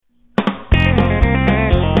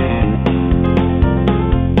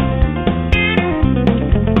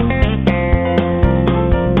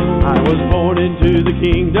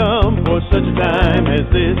such a time as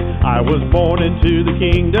this. I was born into the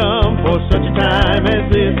kingdom for such a time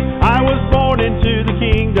as this. I was born into the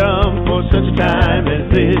kingdom for such a time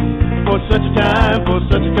as this. For such a time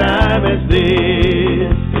as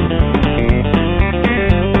this.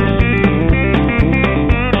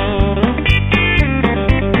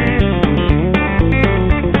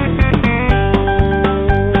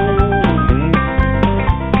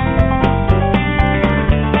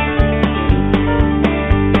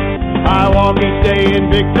 I walk each day in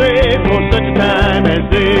victory for such a time as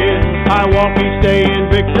this. I walk each day in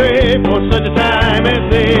victory for such a time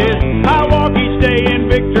as this. I walk each day in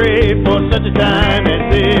victory for such a time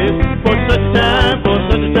as this. For such a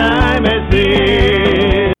time as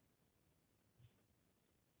this.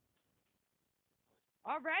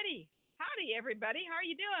 Alrighty. Howdy, everybody. How are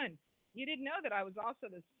you doing? You didn't know that I was also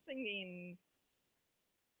the singing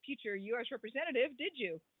future U.S. representative, did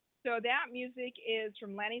you? So that music is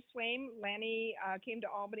from Lanny Swaim. Lanny came to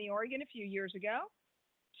Albany, Oregon a few years ago,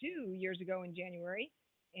 2 years ago in January,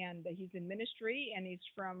 and he's in ministry, and he's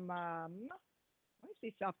from, let me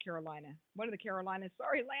see, South Carolina. One of the Carolinas.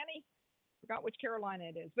 Sorry, Lanny. Forgot which Carolina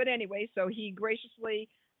it is. But anyway, so he graciously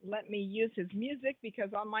let me use his music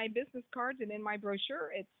because on my business cards and in my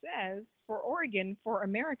brochure, it says, for Oregon, for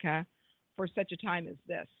America, for such a time as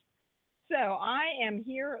this. So I am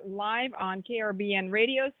here live on KRBN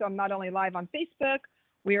Radio. So I'm not only live on Facebook,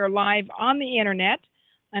 we are live on the internet.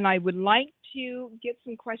 And I would like to get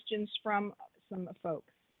some questions from some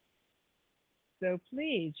folks. So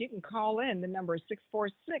please, you can call in. The number is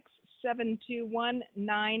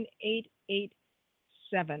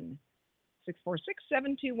 646-721-9887.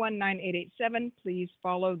 646-721-9887. Please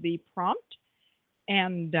follow the prompt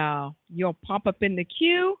and you'll pop up in the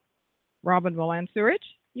queue. Robin will answer it.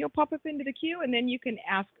 You'll pop up into the queue, and then you can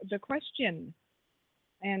ask the question.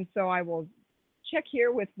 And so I will check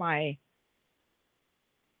here with my...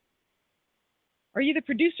 Are you the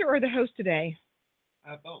producer or the host today?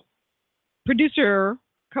 Both. Producer,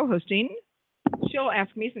 co-hosting. She'll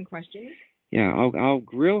ask me some questions. Yeah, I'll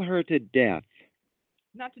grill her to death.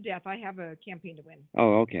 Not to death. I have a campaign to win.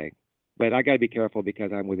 Oh, okay. But I got to be careful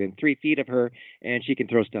because I'm within 3 feet of her, and she can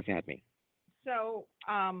throw stuff at me. So,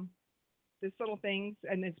 this little thing,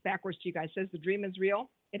 and it's backwards to you guys, says the dream is real.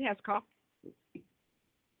 It has coffee.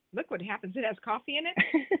 Look what happens. It has coffee in it.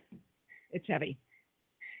 It's heavy.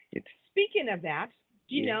 Speaking of that,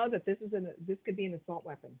 do you know that this could be an assault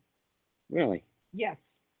weapon? Really? Yes.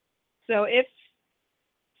 So if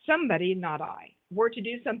somebody, not I, were to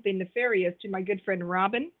do something nefarious to my good friend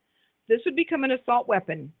Robin, this would become an assault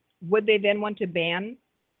weapon. Would they then want to ban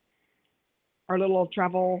our little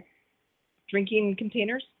travel drinking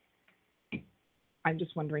containers? I'm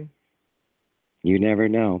just wondering. You never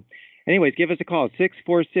know. Anyways, give us a call,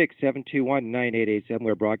 646-721-9887.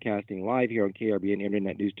 We're broadcasting live here on KRBN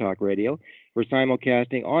Internet News Talk Radio. We're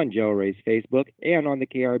simulcasting on Jo Rae's Facebook and on the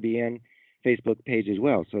KRBN Facebook page as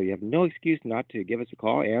well. So you have no excuse not to give us a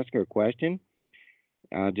call, ask her a question.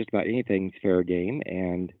 Just about anything's fair game.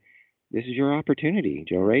 And this is your opportunity,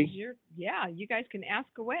 Jo Rae. Yeah, you guys can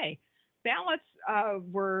ask away. Ballots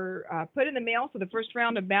were put in the mail. So the first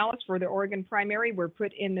round of ballots for the Oregon primary were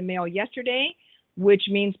put in the mail yesterday, which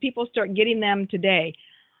means people start getting them today.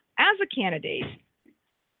 As a candidate,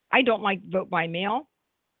 I don't like vote by mail.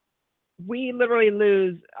 We literally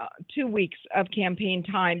lose 2 weeks of campaign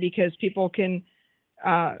time because people can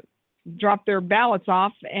drop their ballots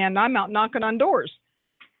off, and I'm out knocking on doors.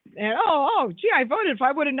 And, gee, I voted. If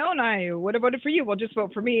I would have known, I would have voted for you. Well, just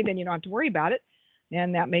vote for me, then you don't have to worry about it.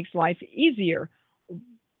 And that makes life easier.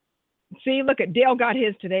 See, look at Dale got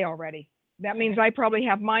his today already. That means I probably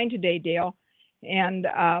have mine today, Dale. And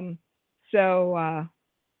I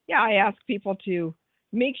ask people to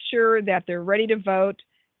make sure that they're ready to vote.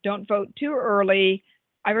 Don't vote too early.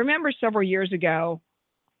 I remember several years ago,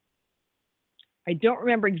 I don't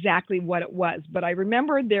remember exactly what it was, but I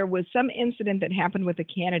remember there was some incident that happened with a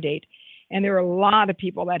candidate, and there were a lot of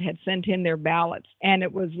people that had sent in their ballots, and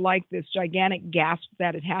it was like this gigantic gasp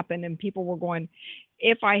that had happened, and people were going,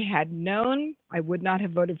 if I had known, I would not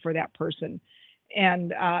have voted for that person.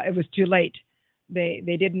 And it was too late.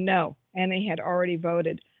 They didn't know, and they had already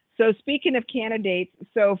voted. So speaking of candidates,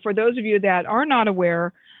 so for those of you that are not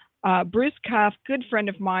aware, Bruce Cuff, good friend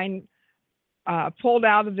of mine, pulled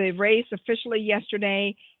out of the race officially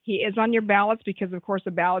yesterday. He is on your ballots because, of course,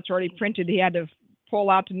 the ballot's already printed. He had to pull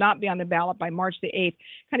out to not be on the ballot by March the 8th.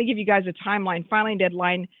 Kind of give you guys a timeline. Filing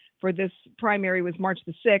deadline for this primary was March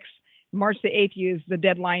the 6th. March the 8th is the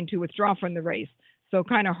deadline to withdraw from the race. So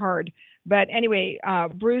kind of hard. But anyway,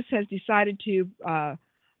 Bruce has decided to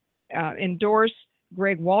endorse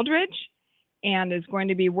Greg Waldridge. and is going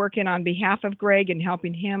to be working on behalf of Greg and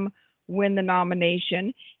helping him win the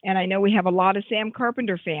nomination. And I know we have a lot of Sam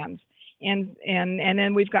Carpenter fans, and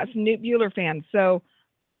then we've got some Newt Bueller fans. So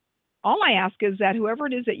all I ask is that whoever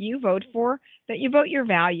it is that you vote for, that you vote your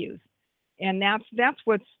values. And that's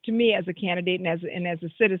what's, to me as a candidate and as a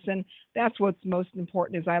citizen, that's what's most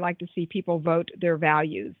important. Is I like to see people vote their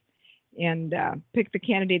values and pick the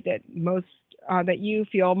candidate that you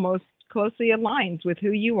feel most closely aligns with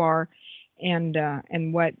who you are and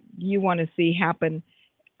what you want to see happen,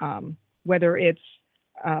 whether it's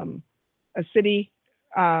a city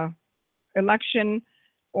election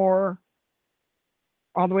or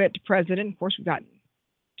all the way up to president. Of course, we've got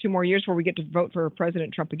 2 more years where we get to vote for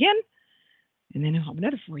President Trump again. And then he'll have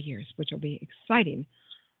another 4 years, which will be exciting.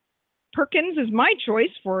 Perkins is my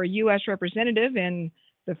choice for U.S. Representative in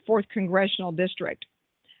the 4th Congressional District.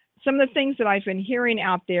 Some of the things that I've been hearing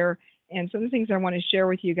out there and some of the things I want to share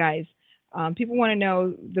with you guys, people want to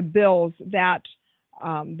know the bills that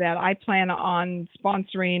I plan on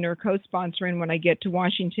sponsoring or co-sponsoring when I get to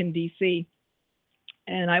Washington, D.C.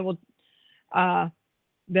 And I will,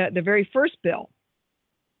 the very first bill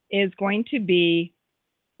is going to be,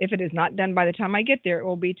 if it is not done by the time I get there, it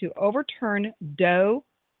will be to overturn Doe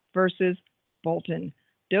versus Bolton.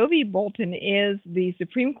 Doe v. Bolton is the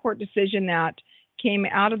Supreme Court decision that came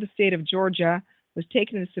out of the state of Georgia, was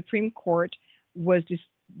taken to the Supreme Court, was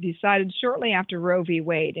decided shortly after Roe v.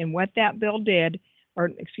 Wade. And what that bill did, or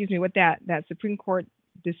excuse me, what that Supreme Court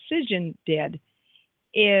decision did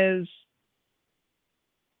is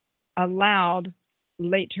allowed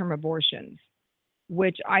late-term abortions,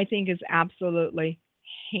 which I think is absolutely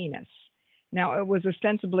heinous. Now, it was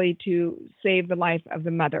ostensibly to save the life of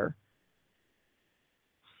the mother.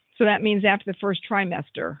 So that means after the first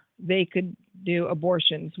trimester, they could do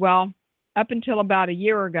abortions. Well, up until about a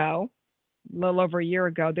year ago, a little over a year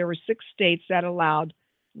ago, there were 6 states that allowed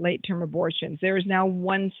late-term abortions. There is now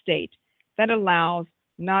 1 state that allows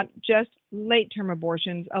not just late-term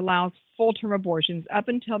abortions, allows full-term abortions up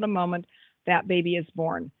until the moment that baby is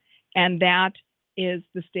born. And that is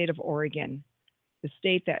the state of Oregon, the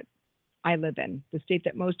state that I live in, the state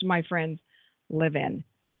that most of my friends live in.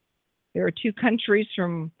 There are 2 countries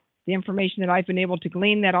from the information that I've been able to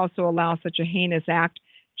glean that also allow such a heinous act,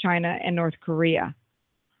 China and North Korea.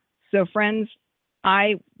 So friends,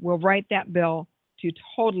 I will write that bill to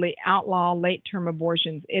totally outlaw late-term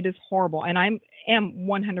abortions. It is horrible, and I am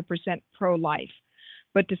 100% pro-life.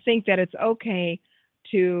 But to think that it's okay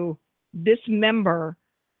to dismember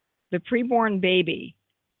the preborn baby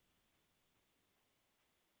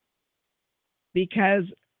because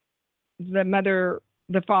the mother,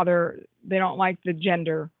 the father, they don't like the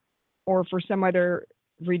gender, or for some other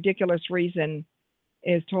ridiculous reason,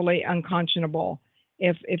 is totally unconscionable.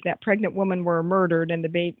 If that pregnant woman were murdered and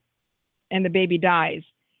the baby dies,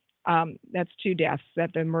 that's 2 deaths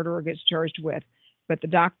that the murderer gets charged with. But the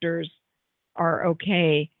doctors are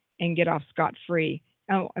okay and get off scot-free.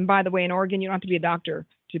 Oh, and by the way, in Oregon, you don't have to be a doctor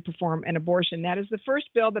to perform an abortion. That is the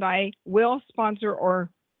first bill that I will sponsor or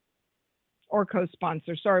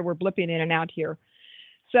co-sponsor. Sorry, we're blipping in and out here.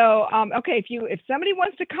 So, okay, if somebody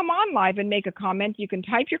wants to come on live and make a comment, you can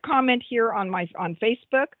type your comment here on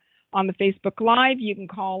Facebook, on the Facebook Live. You can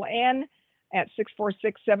call in at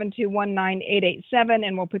 646-721-9887,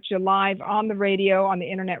 and we'll put you live on the radio, on the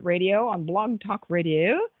internet radio, on Blog Talk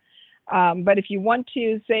Radio. But if you want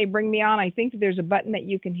to say, bring me on, I think that there's a button that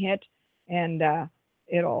you can hit, and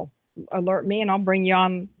it'll alert me, and I'll bring you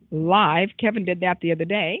on live. Kevin did that the other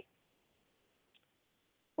day.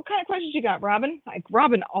 What kind of questions you got, Robin?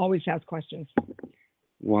 Robin always has questions.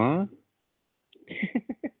 What?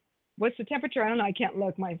 What's the temperature? I don't know. I can't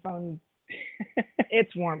look. My phone.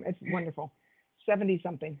 It's warm. It's wonderful.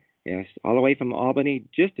 70-something. Yes, all the way from Albany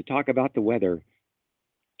just to talk about the weather.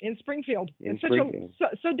 In Springfield. In it's Springfield.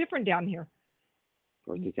 So different down here. Of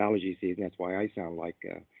course, it's allergy season. That's why I sound like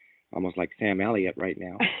almost like Sam Elliott right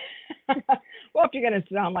now. Well, if you're going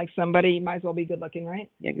to sound like somebody, you might as well be good looking, right?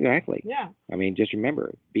 Exactly. Yeah. I mean, just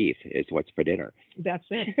remember, beef is what's for dinner. That's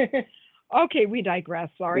it. Okay, we digress.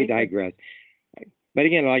 Sorry. We digress. But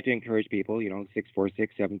again, I'd like to encourage people,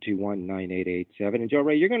 646-721-9887. And Jo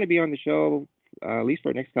Rae, you're going to be on the show at least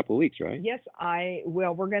for the next couple of weeks, right? Yes, I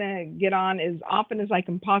will. We're going to get on as often as I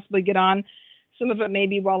can possibly get on. Some of it may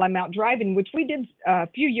be while I'm out driving, which we did a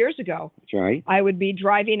few years ago. That's right. I would be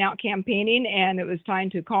driving out campaigning, and it was time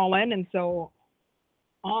to call in. And so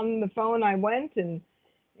on the phone I went and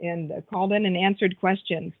called in and answered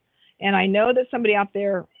questions. And I know that somebody out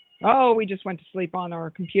there, we just went to sleep on our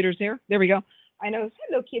computers here. There we go. I know,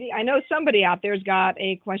 hello, Kitty. I know somebody out there's got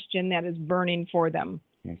a question that is burning for them.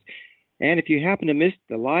 Yes. And if you happen to miss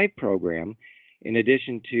the live program, in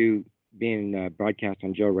addition to being broadcast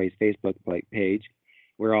on Jo Rae's Facebook page,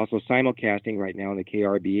 we're also simulcasting right now on the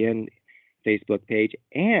KRBN Facebook page.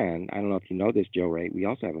 And I don't know if you know this, Jo Rae, we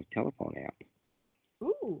also have a telephone app.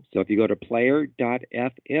 Ooh. So if you go to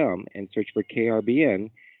player.fm and search for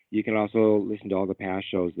KRBN, you can also listen to all the past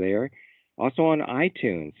shows there. Also on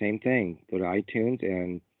iTunes, same thing. Go to iTunes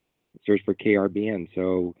and search for KRBN.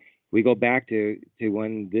 So we go back to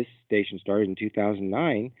when this station started in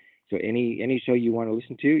 2009. So any show you want to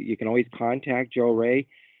listen to, you can always contact Jo Rae.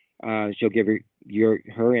 She'll give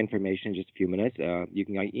her information in just a few minutes. You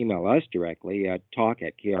can email us directly at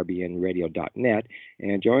talk@krbnradio.net.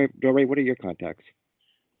 And Jo Rae, what are your contacts?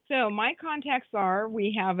 So my contacts are,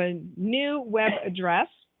 we have a new web address,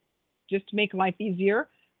 just to make life easier,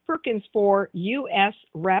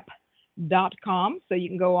 perkins4usrep.com. So you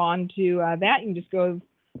can go on to that. You can just go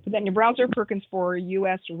put that in your browser,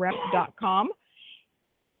 perkins4usrep.com.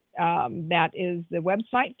 That is the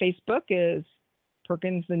website. Facebook is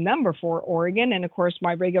Perkins, the number 4 Oregon. And of course,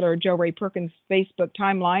 my regular Jo Rae Perkins Facebook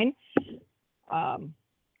timeline.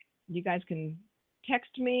 You guys can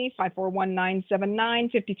text me,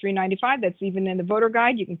 541-979-5395. That's even in the voter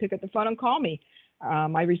guide. You can pick up the phone and call me.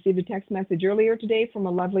 I received a text message earlier today from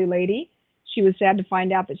a lovely lady. She was sad to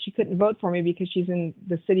find out that she couldn't vote for me because she's in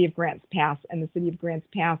the city of Grants Pass, and the city of Grants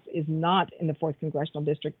Pass is not in the 4th Congressional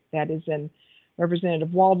District. That is in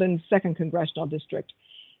Representative Walden's 2nd Congressional District.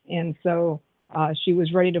 And so she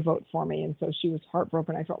was ready to vote for me, and so she was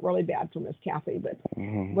heartbroken. I felt really bad for Miss Kathy, but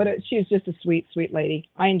she was just a sweet, sweet lady.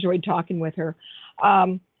 I enjoyed talking with her.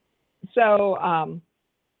 Call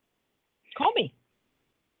me.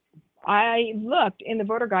 I looked in the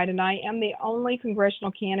voter guide, and I am the only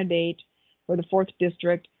congressional candidate for the 4th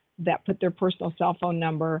District that put their personal cell phone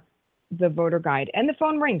number, the voter guide. And the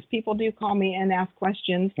phone rings. People do call me and ask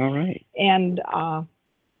questions. All right. And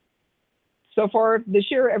so far this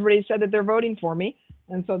year, everybody said that they're voting for me.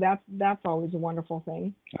 And so that's always a wonderful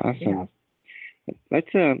thing. Awesome. Let's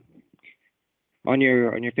on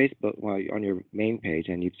your Facebook, well, on your main page,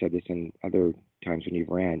 and you've said this in other times when you've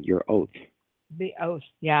ran, your oath. The oath,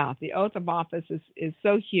 yeah. The oath of office is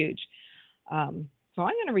so huge. So I'm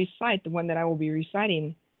going to recite the one that I will be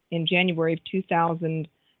reciting in January of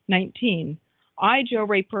 2019. I, Jo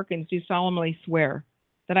Rae Perkins, do solemnly swear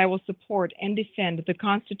that I will support and defend the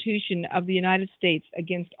Constitution of the United States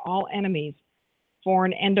against all enemies,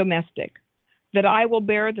 foreign and domestic, that I will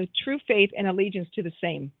bear the true faith and allegiance to the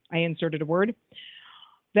same. I inserted a word.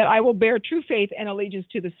 That I will bear true faith and allegiance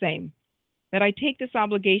to the same. That I take this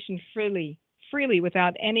obligation freely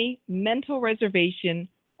without any mental reservation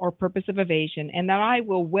or purpose of evasion, and that I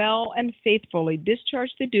will well and faithfully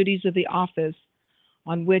discharge the duties of the office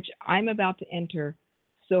on which I'm about to enter,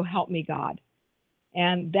 so help me God.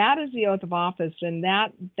 And that is the oath of office, and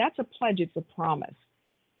that's a pledge, it's a promise.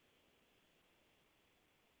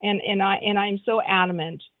 And I'm so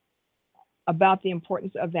adamant about the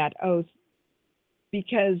importance of that oath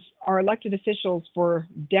because our elected officials for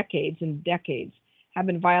decades and decades have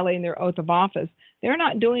been violating their oath of office. They're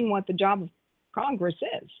not doing what the job of Congress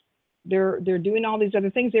is. They're doing all these other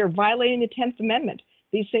things. They're violating the 10th Amendment.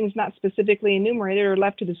 These things not specifically enumerated are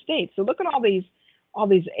left to the states. So look at all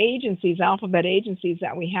these agencies, alphabet agencies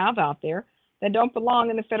that we have out there that don't belong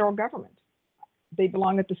in the federal government. They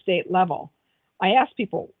belong at the state level. I ask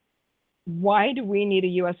people, why do we need a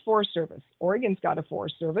U.S. Forest Service? Oregon's got a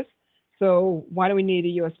Forest Service, so why do we need a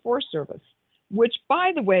U.S. Forest Service? Which,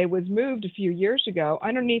 by the way, was moved a few years ago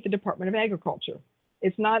underneath the Department of Agriculture.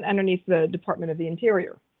 It's not underneath the Department of the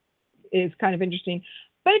Interior. It's kind of interesting.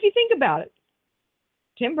 But if you think about it,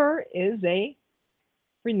 timber is a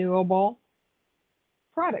renewable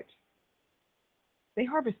product. They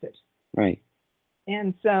harvest it. Right.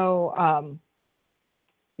 And so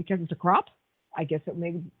because it's a crop, I guess it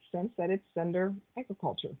makes sense that it's under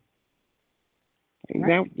agriculture.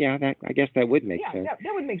 Right? I guess that would make sense. Yeah,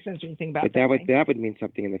 that would make sense when you think about it. But that would mean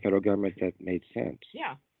something in the federal government that made sense.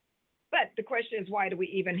 Yeah. But the question is, why do we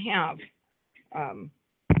even have the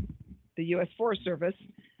U.S. Forest Service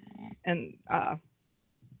and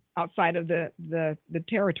outside of the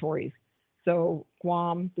territories? So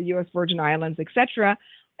Guam, the U.S. Virgin Islands, etc.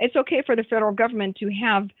 It's okay for the federal government to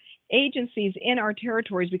have agencies in our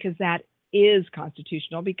territories because that is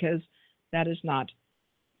constitutional, because those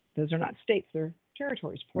are not states, they're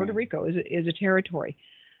territories. Puerto Rico is a territory.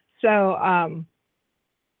 So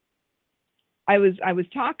I was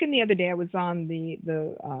talking the other day. I was on the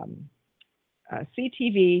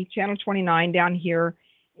CTV Channel 29 down here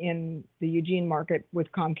in the Eugene market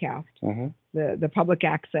with Comcast, the public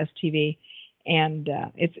access TV, And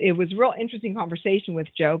it was a real interesting conversation with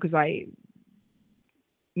Joe, because I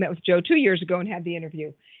met with Joe 2 years ago and had the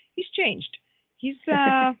interview. He's changed. He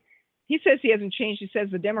says he hasn't changed. He says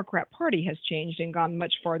the Democrat Party has changed and gone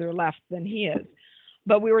much farther left than he is.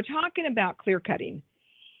 But we were talking about clear cutting,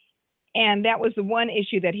 and that was the one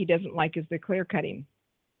issue that he doesn't like, is the clear cutting.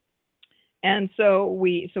 And so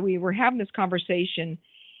we were having this conversation,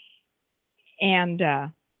 and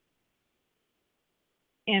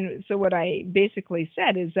so what I basically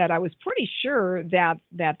said is that I was pretty sure that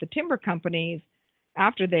the timber companies,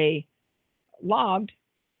 after they logged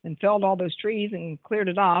and felled all those trees and cleared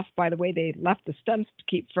it off, by the way, they left the stumps to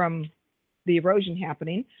keep from the erosion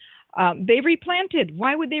happening, they replanted.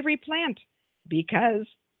 Why would they replant? Because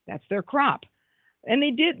that's their crop. And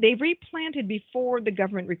they did. They replanted before the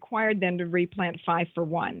government required them to replant 5 for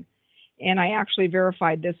 1. And I actually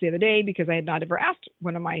verified this the other day, because I had not ever asked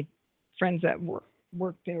one of my friends that worked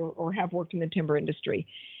or have worked in the timber industry.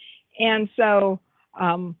 And so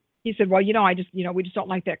he said, well, we just don't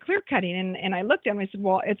like that clear cutting. And I looked at him and I said,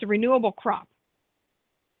 well, it's a renewable crop.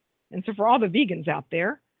 And so for all the vegans out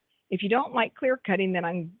there, if you don't like clear cutting, then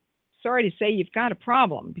I'm sorry to say you've got a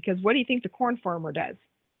problem, because what do you think the corn farmer does?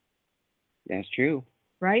 That's true.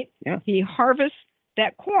 Right? Yeah. He harvests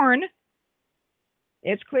that corn.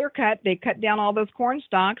 It's clear cut. They cut down all those corn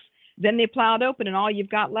stalks. Then they plow it open, and all you've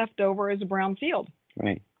got left over is a brown field.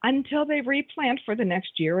 Right. Until they replant for the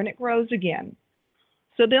next year, and it grows again.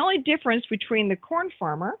 So the only difference between the corn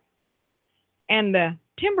farmer and the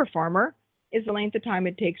timber farmer is the length of time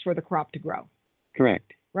it takes for the crop to grow.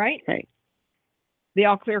 Correct. Right? Right. They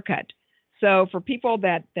all clear cut. So for people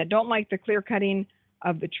that don't like the clear cutting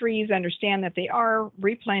of the trees, understand that they are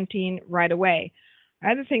replanting right away.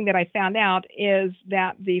 Another thing that I found out is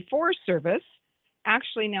that the Forest Service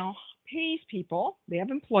actually now pays people, they have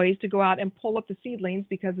employees, to go out and pull up the seedlings,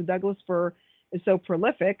 because the Douglas fir is so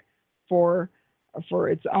prolific for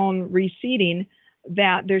its own reseeding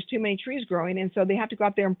that there's too many trees growing. And so they have to go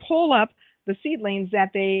out there and pull up the seedlings that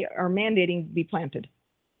they are mandating be planted.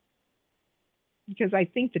 Because I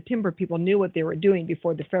think the timber people knew what they were doing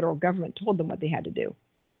before the federal government told them what they had to do.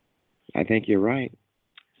 I think you're right.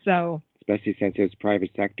 So, especially since it was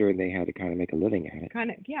private sector and they had to kind of make a living at it.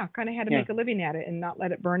 Kind of had to make a living at it and not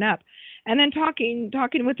let it burn up. And then talking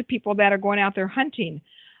with the people that are going out there hunting.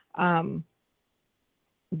 The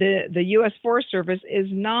U.S. Forest Service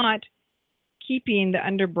is not keeping the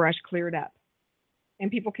underbrush cleared up,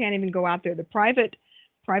 and people can't even go out there. The private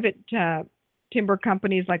timber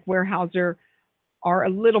companies like Weyerhaeuser are a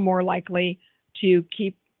little more likely to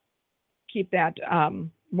keep that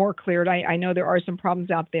more cleared. I know there are some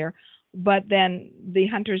problems out there, but then the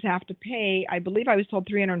hunters have to pay, I believe I was told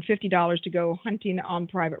 $350 to go hunting on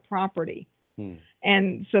private property.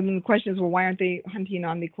 And so then the question is, well, why aren't they hunting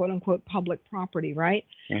on the quote unquote public property, right?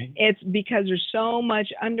 It's because there's so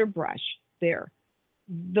much underbrush there.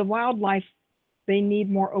 The wildlife, they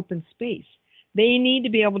need more open space. They need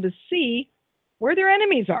to be able to see where their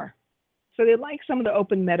enemies are. So they like some of the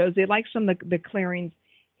open meadows. They like some of the clearings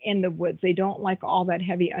in the woods. They don't like all that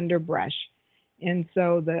heavy underbrush. And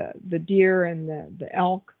so the deer and the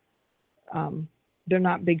elk, they're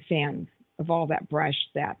not big fans of all that brush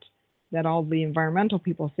that all the environmental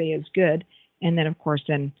people say is good. And then, of course,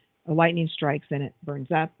 then a lightning strikes and it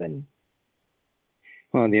burns up. And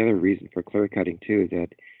the other reason for clear cutting, too, is that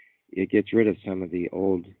it gets rid of some of the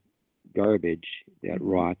old garbage that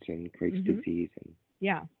rots and creates disease.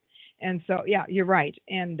 And so, you're right.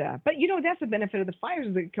 And but that's the benefit of the fires,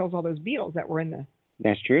 is it kills all those beetles that were in the.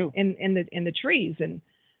 That's true. In the trees, and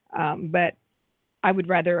but I would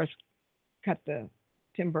rather us cut the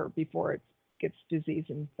timber before it gets disease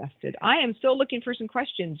infested. I am still looking for some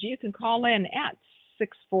questions. You can call in at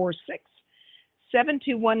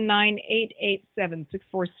 646-721-9887.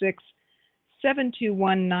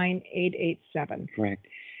 646-721-9887. Correct.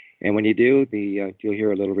 And when you do, you'll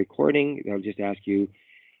hear a little recording. They'll just ask you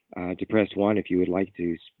to press 1 if you would like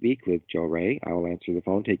to speak with Jo Rae. I will answer the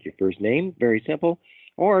phone, take your first name, very simple.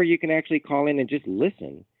 Or you can actually call in and just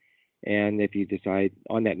listen. And if you decide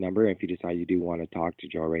on that number, if you decide you do want to talk to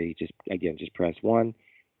Jo Rae, just press 1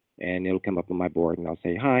 and it'll come up on my board and I'll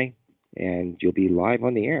say hi and you'll be live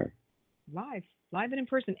on the air. Live and in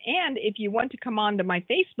person. And if you want to come on to my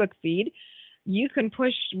Facebook feed, you can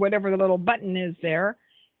push whatever the little button is there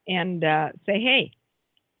and say, hey,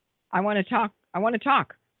 I want to talk. I want to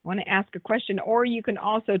ask a question. Or you can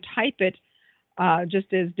also type it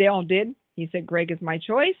just as Dale did. He said, Greg is my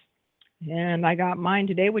choice. And I got mine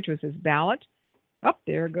today, which was his ballot. Oh,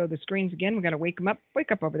 there go the screens again. We got to wake them up.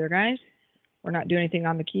 Wake up over there, guys. We're not doing anything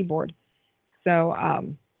on the keyboard. So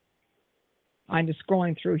I'm just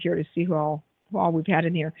scrolling through here to see who all all we've had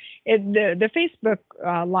in here. The Facebook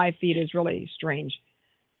live feed is really strange.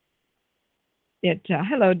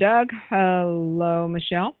 Hello, Doug. Hello,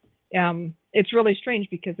 Michelle. It's really strange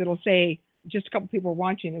because it'll say just a couple people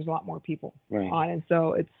watching. There's a lot more people on, and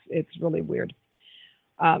so it's really weird.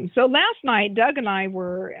 So last night, Doug and I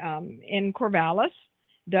were in Corvallis.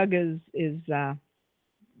 Doug is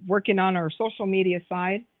working on our social media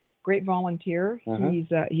side. Great volunteer.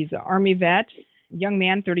 He's an Army vet, young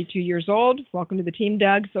man, 32 years old. Welcome to the team,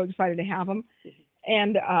 Doug. So excited to have him.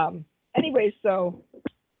 And anyway, so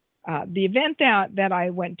the event that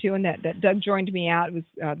I went to and that Doug joined me at was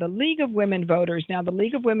the League of Women Voters. Now, the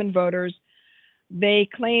League of Women Voters, they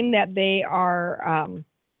claim that they are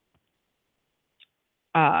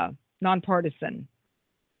nonpartisan,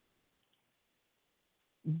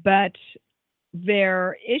 but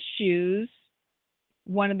their issues,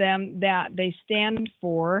 one of them that they stand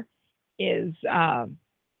for is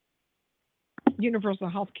universal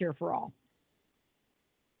health care for all.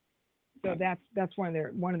 So that's one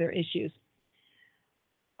of their issues.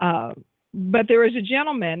 But there was a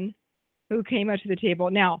gentleman who came up to the table.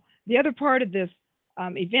 Now, the other part of this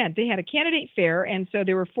event, they had a candidate fair, and so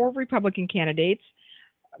there were 4 Republican candidates.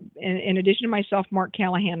 In addition to myself, Mark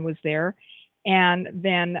Callahan was there. And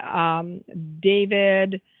then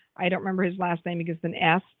David, I don't remember his last name because it's an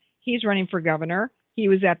S, he's running for governor. He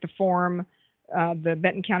was at the forum, the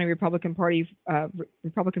Benton County Republican Party,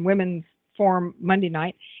 Republican Women's Forum Monday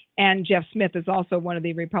night. And Jeff Smith is also one of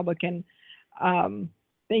the Republican,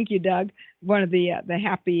 thank you, Doug, one of the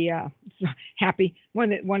the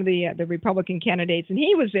Republican candidates, and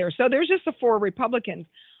he was there. So there's just the 4 Republicans.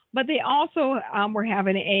 But they also were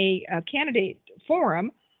having a candidate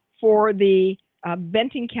forum for the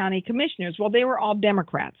Benton County Commissioners. Well, they were all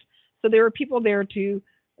Democrats. So there were people there to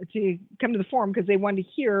come to the forum because they wanted to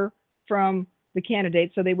hear from the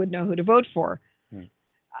candidates so they would know who to vote for.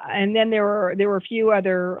 And then there were a few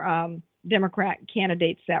other Democrat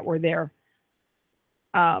candidates that were there.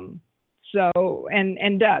 So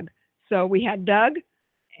and Doug. So we had Doug,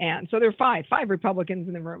 and so there are five Republicans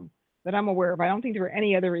in the room that I'm aware of. I don't think there were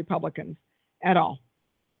any other Republicans at all,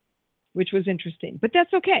 which was interesting. But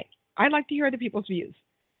that's okay. I like to hear other people's views.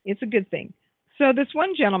 It's a good thing. So this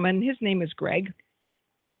one gentleman, his name is Greg.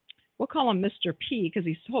 We'll call him Mr. P because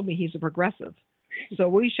he told me he's a progressive. So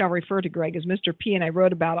we shall refer to Greg as Mr. P, and I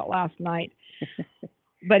wrote about it last night.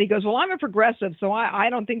 But he goes, well, I'm a progressive, so I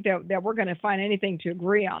don't think that we're going to find anything to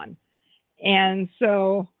agree on. And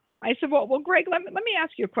so I said, well, Greg, let me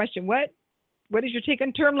ask you a question. What is your take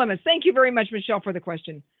on term limits? Thank you very much, Michelle, for the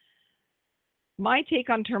question. My take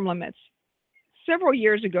on term limits. Several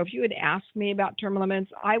years ago, if you had asked me about term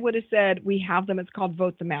limits, I would have said we have them. It's called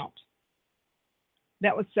vote them out.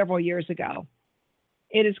 That was several years ago.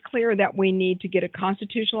 It is clear that we need to get a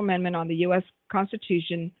constitutional amendment on the U.S.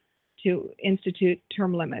 Constitution to institute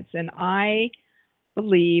term limits. And I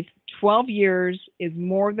believe 12 years is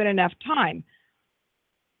more than enough time.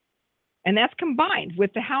 And that's combined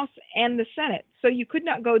with the House and the Senate. So you could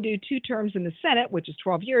not go do 2 terms in the Senate, which is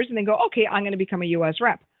 12 years, and then go, okay, I'm going to become a U.S.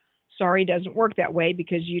 rep. Sorry, it doesn't work that way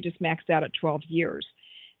because you just maxed out at 12 years.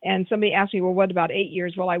 And somebody asked me, well, what about 8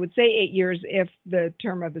 years? Well, I would say 8 years if the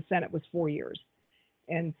term of the Senate was 4 years.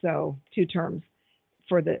 And so 2 terms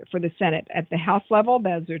for the Senate. At the House level,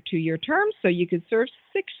 those are 2-year terms. So you could serve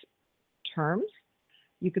 6 terms.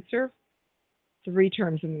 You could serve 3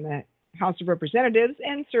 terms in the House of Representatives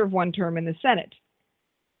and serve 1 term in the Senate.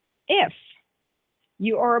 If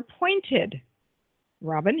you are appointed,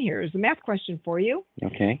 Robin, here's the math question for you.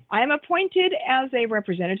 Okay. I am appointed as a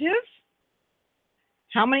representative.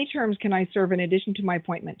 How many terms can I serve in addition to my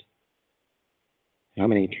appointment? How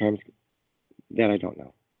many terms? That I don't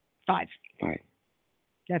know. 5. 5.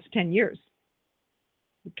 That's 10 years.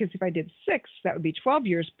 Because if I did 6, that would be 12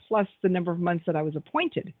 years plus the number of months that I was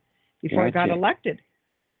appointed before I got elected.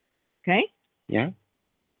 Okay? Yeah.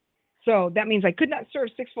 So that means I could not serve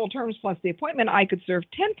 6 full terms plus the appointment. I could serve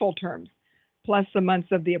 10 full terms plus the months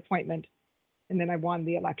of the appointment, and then I won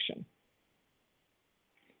the election.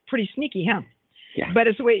 Pretty sneaky, huh? Yeah. But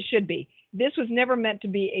it's the way it should be. This was never meant to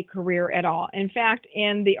be a career at all. In fact,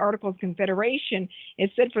 in the Articles of Confederation,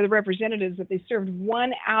 it said for the representatives that they served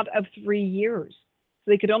 1 out of 3 years.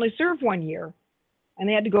 So they could only serve 1 year, and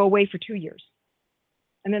they had to go away for 2 years.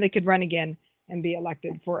 And then they could run again and be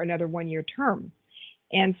elected for another 1-year term.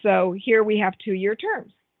 And so here we have 2-year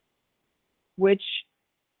terms, which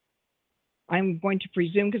I'm going to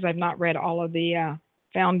presume, because I've not read all of the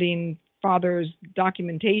founding fathers'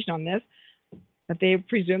 documentation on this, that they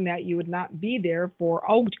presume that you would not be there for,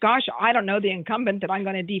 oh gosh, I don't know, the incumbent that I'm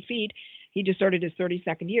going to defeat. He just started his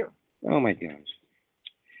 32nd year. Oh my gosh.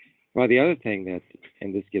 Well, the other thing that,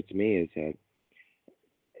 and this gets me, is that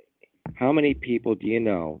how many people do you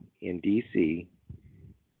know in D.C.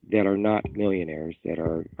 that are not millionaires that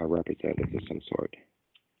are representatives of some sort?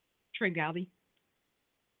 Trey Gowdy.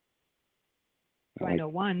 So I like, know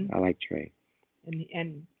one. I like Trey.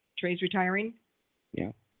 And Trey's retiring.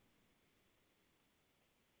 Yeah.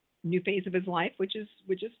 New phase of his life, which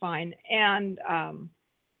is fine. And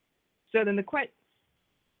so then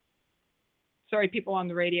sorry, people on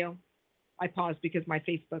the radio, I paused because my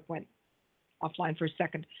Facebook went offline for a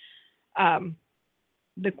second.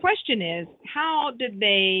 The question is, how did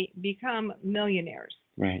they become millionaires?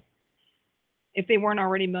 Right. If they weren't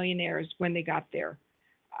already millionaires when they got there.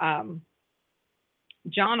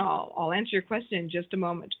 John, I'll answer your question in just a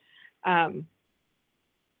moment.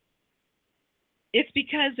 It's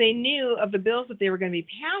because they knew of the bills that they were going to be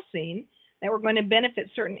passing that were going to benefit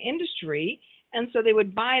certain industry, and so they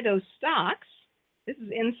would buy those stocks. This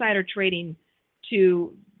is insider trading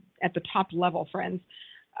at the top level, friends.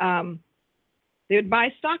 They would buy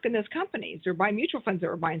stock in those companies or buy mutual funds that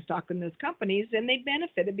were buying stock in those companies, and they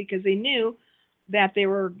benefited because they knew that they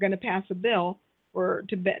were going to pass a bill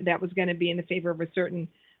that was going to be in the favor of a certain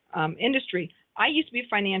industry. I used to be a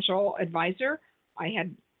financial advisor. I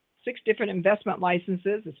had 6 different investment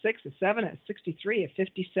licenses, a 6, a 7, a 63, a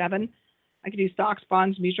 57. I could do stocks,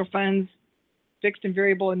 bonds, mutual funds, fixed and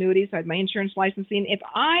variable annuities. I had my insurance licensing. If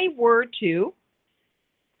I were to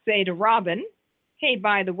say to Robin, hey,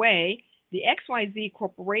 by the way, the XYZ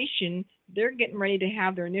Corporation, they're getting ready to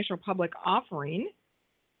have their initial public offering,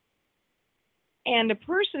 and the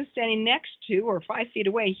person standing next to or 5 feet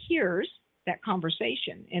away hears that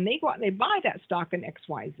conversation, and they go out and they buy that stock in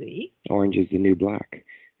XYZ. Orange is the new black.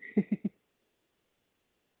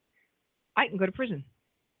 I can go to prison,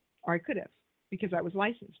 or I could have, because I was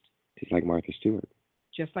licensed. Just like Martha Stewart.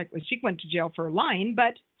 Just like when she went to jail for lying,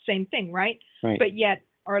 but same thing, right? Right. But yet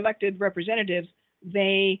our elected representatives,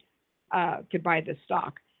 they could buy this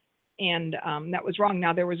stock, and that was wrong.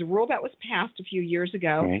 Now, there was a rule that was passed a few years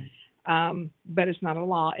ago, right. But it's not a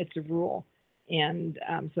law, it's a rule, and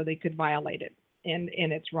so they could violate it, and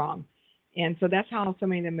it's wrong. And so that's how so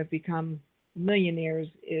many of them have become millionaires,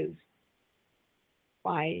 is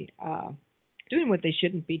by doing what they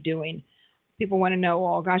shouldn't be doing. People want to know,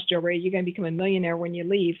 oh gosh, Jo Rae, you're going to become a millionaire when you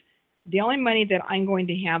leave. The only money that I'm going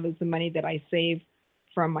to have is the money that I save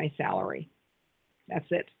from my salary. That's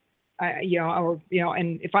it.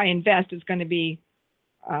 And if I invest, it's going to be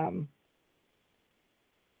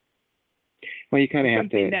well, you kind of have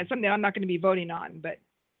to something I'm not going to be voting on, but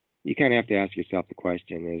you kind of have to ask yourself the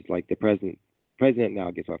question: is like the president now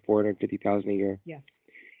gets what, $450,000 a year? Yes.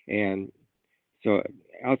 And so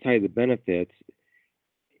outside of the benefits,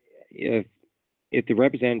 if the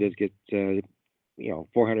representatives get $450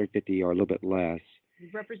 or a little bit less, the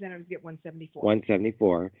representatives get $174.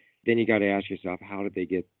 $174. Then you got to ask yourself, how did they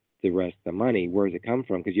get the rest of the money? Where does it come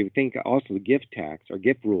from? Because you would think also the gift tax or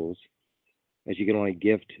gift rules, that you can only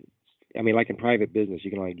gift. I mean, like in private business,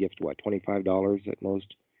 you can only gift what, $25 at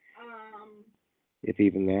most, if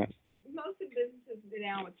even that. Most of businesses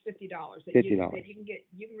now it's $50. $50.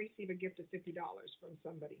 You can receive a gift of $50 from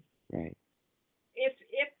somebody. Right. If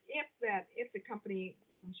the company,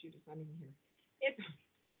 oh shoot, it's not even here.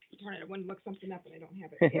 Darn it, I want to look something up and I don't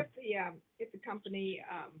have it. If the company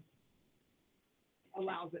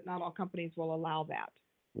allows it, not all companies will allow that.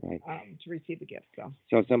 Right. To receive the gift. So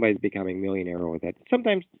if somebody's becoming millionaire with that,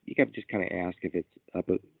 sometimes you got to just kind of ask if it's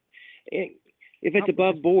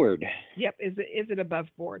above board. Yep. Is it above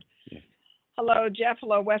board? Yes. Hello, Jeff.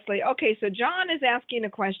 Hello, Wesley. Okay, so John is asking a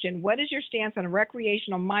question. What is your stance on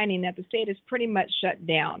recreational mining that the state is pretty much shut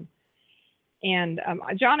down? And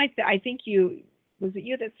John, I think was it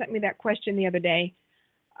you that sent me that question the other day?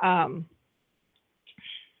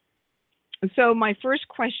 So my first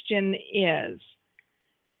question is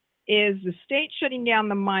the state shutting down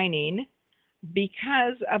the mining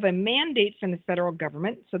because of a mandate from the federal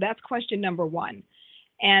government? So that's question number one.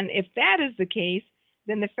 And if that is the case,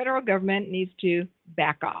 then the federal government needs to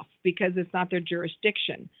back off because it's not their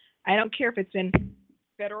jurisdiction. I don't care if it's in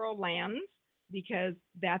federal lands, because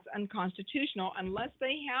that's unconstitutional unless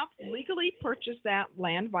they have legally purchased that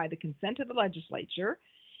land by the consent of the legislature,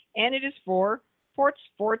 and it is for ports,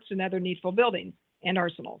 forts, and other needful buildings and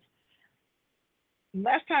arsenals.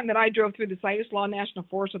 Last time that I drove through the Siuslaw National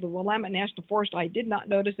Forest or the Willamette National Forest, I did not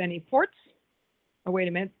notice any ports. Oh, wait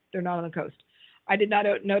a minute, they're not on the coast. I did not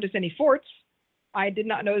notice any forts. I did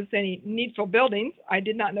not notice any needful buildings. I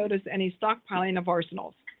did not notice any stockpiling of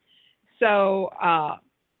arsenals. So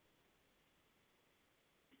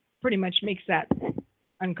pretty much makes that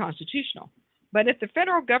unconstitutional. But if the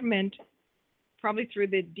federal government probably through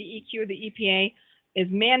the DEQ or the EPA, is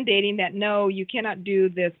mandating that no, you cannot do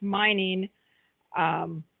this mining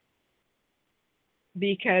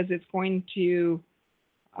because it's going to,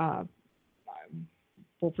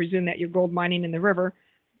 we'll presume that you're gold mining in the river,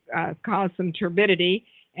 cause some turbidity,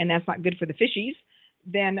 and that's not good for the fishies,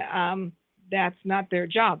 then that's not their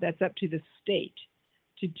job. That's up to the state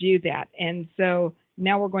to do that. And so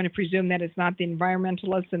now we're going to presume that it's not the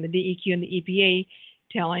environmentalists and the DEQ and the EPA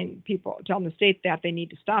telling the state that they need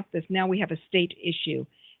to stop this. Now we have a state issue.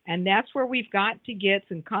 And that's where we've got to get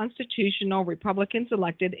some constitutional Republicans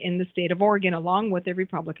elected in the state of Oregon, along with a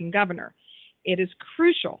Republican governor. It is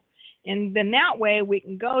crucial. And then that way we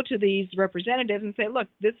can go to these representatives and say, look,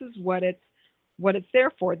 this is what it's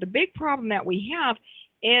there for. The big problem that we have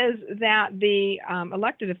is that the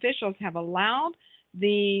elected officials have allowed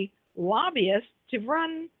the lobbyists to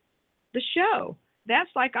run the show. That's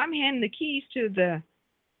like I'm handing the keys to the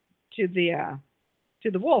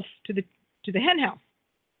wolf, to the hen house.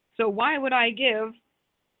 So why would I give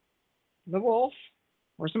the wolf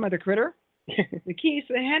or some other critter the keys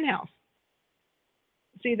to the hen house?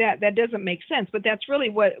 See, that doesn't make sense, but that's really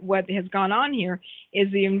what has gone on here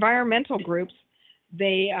is the environmental groups,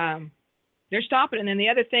 they're stopping it. And then the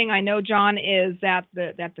other thing I know, John, is that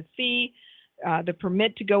the fee, the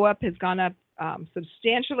permit to go up has gone up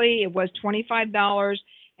substantially. It was $25,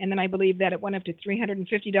 and then I believe that it went up to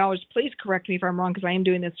 $350. Please correct me if I'm wrong, because I am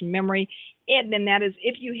doing this from memory. And then that is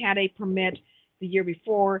if you had a permit the year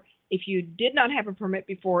before. If you did not have a permit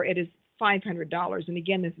before, it is $500. And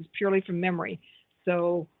again, this is purely from memory.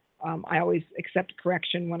 So I always accept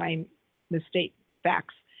correction when I misstate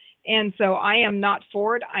facts. And so I am not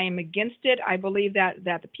for it. I am against it. I believe that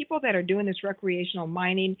the people that are doing this recreational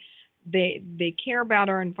mining, they care about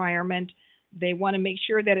our environment. They want to make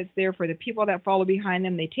sure that it's there for the people that follow behind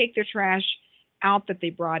them. They take their trash out that they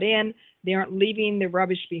brought in. They aren't leaving the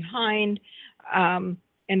rubbish behind, and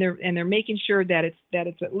they're making sure that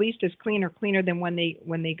it's at least as clean or cleaner than when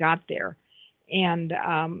they got there. And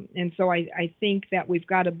so I think that we've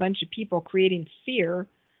got a bunch of people creating fear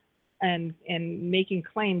and making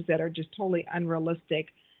claims that are just totally unrealistic.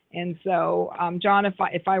 And so, John,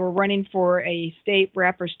 if I were running for a state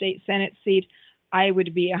rep or state senate seat, I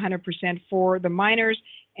would be 100% for the miners,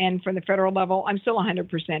 and from the federal level, I'm still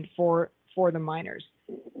 100% for the miners.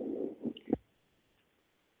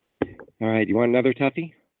 All right, you want another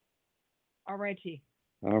toughie? All righty.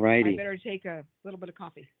 All righty. I better take a little bit of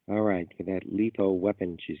coffee. All right, for that lethal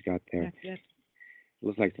weapon she's got there. That's it.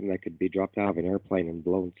 Looks like something that could be dropped out of an airplane and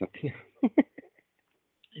blown something.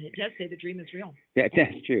 And it does say the dream is real. Yeah,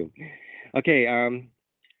 that's true. Okay, a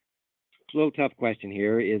little tough question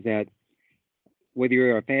here is that whether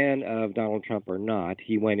you're a fan of Donald Trump or not,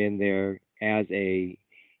 he went in there as a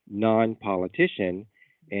non-politician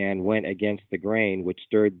and went against the grain, which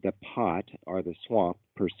stirred the pot or the swamp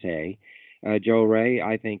per se. Jo Rae,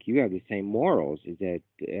 I think you have the same morals as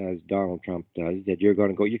Donald Trump does, that you're going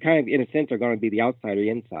to go, you kind of, in a sense, are going to be the outsider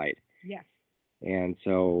inside. Yes. And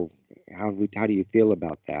so how do you feel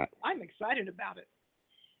about that? I'm excited about it.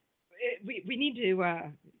 We need to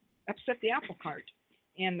upset the apple cart.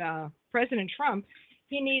 And President Trump,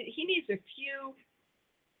 he needs a few,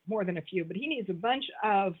 more than a few, but he needs a bunch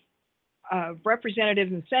of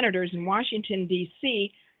representatives and senators in Washington,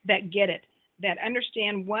 D.C. that get it, that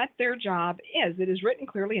understand what their job is. It is written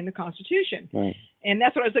clearly in the Constitution. Right. And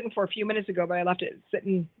that's what I was looking for a few minutes ago, but I left it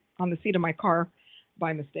sitting on the seat of my car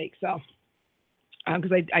by mistake. So,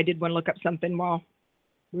 because I did want to look up something while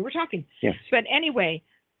we were talking. Yes. But anyway,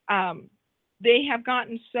 they have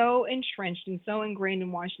gotten so entrenched and so ingrained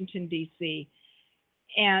in Washington, D.C.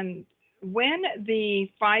 And when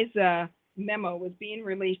the FISA memo was being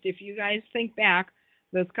released, if you guys think back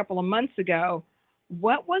those couple of months ago,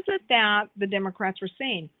 what was it that the Democrats were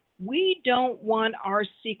saying? We don't want our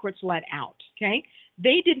secrets let out, okay?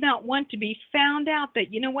 They did not want to be found out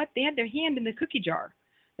that, you know what, they had their hand in the cookie jar,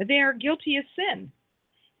 that they are guilty of sin.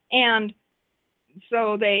 And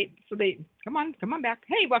so they come on back.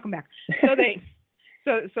 Hey, welcome back. So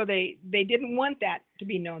they didn't want that to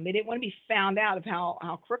be known. They didn't want to be found out of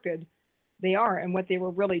how crooked they are and what they were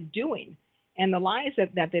really doing and the lies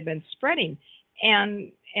that they've been spreading.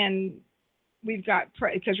 And we've got,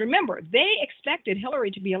 because remember, they expected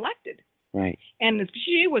Hillary to be elected. Right. And if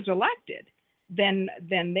she was elected, then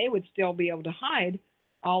they would still be able to hide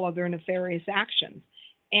all of their nefarious actions.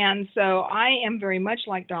 And so I am very much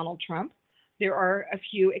like Donald Trump. There are a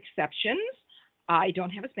few exceptions. I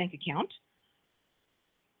don't have his bank account.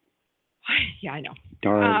 Yeah, I know.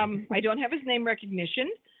 Darn. I don't have his name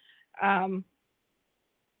recognition. But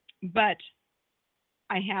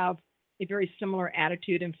I have a very similar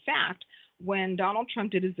attitude. In fact, when Donald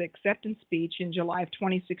Trump did his acceptance speech in July of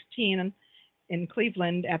 2016 in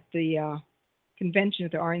Cleveland at the convention,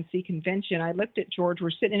 at the RNC convention, I looked at George.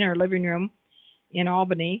 We're sitting in our living room in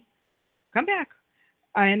Albany. Come back.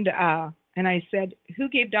 And I said, who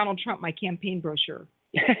gave Donald Trump my campaign brochure?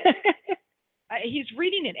 He's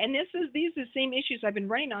reading it. And these are the same issues I've been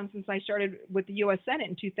running on since I started with the U.S. Senate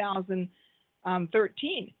in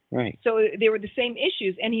 2013. Right. So they were the same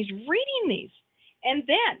issues. And he's reading these. And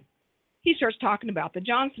then he starts talking about the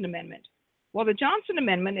Johnson Amendment. Well, the Johnson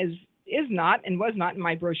Amendment is not and was not in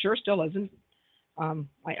my brochure, still isn't.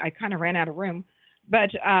 I kind of ran out of room.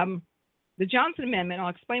 But the Johnson Amendment, I'll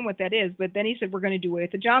explain what that is, but then he said we're going to do away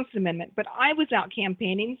with the Johnson Amendment. But I was out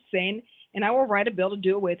campaigning saying, and I will write a bill to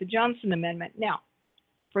do away with the Johnson Amendment. Now,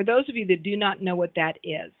 for those of you that do not know what that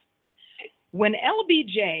is, when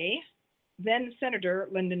LBJ, then Senator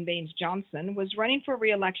Lyndon Baines Johnson, was running for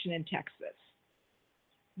re-election in Texas,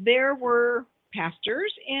 there were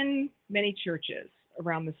pastors in many churches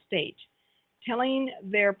around the state telling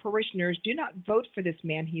their parishioners, do not vote for this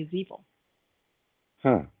man, he is evil.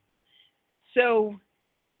 Huh. So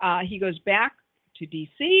he goes back to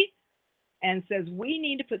D.C. and says, we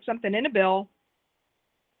need to put something in a bill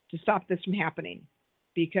to stop this from happening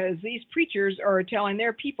because these preachers are telling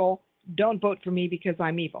their people, don't vote for me because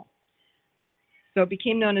I'm evil. So it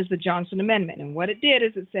became known as the Johnson Amendment. And what it did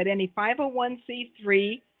is it said any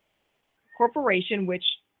 501c3 corporation, which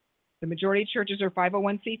the majority of churches are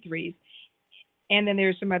 501c3s, and then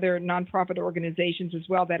there's some other nonprofit organizations as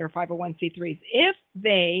well that are 501c3s. If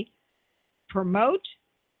they promote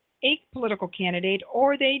a political candidate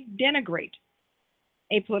or they denigrate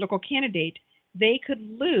a political candidate, they could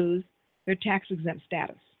lose their tax-exempt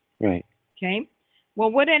status. Right. Okay?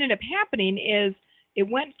 Well, what ended up happening is it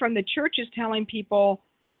went from the churches telling people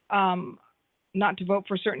not to vote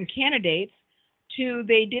for certain candidates to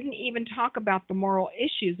they didn't even talk about the moral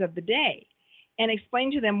issues of the day and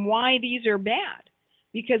explain to them why these are bad,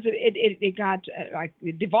 because it got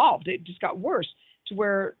it devolved. It just got worse to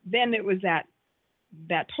where then it was that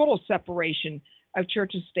total separation of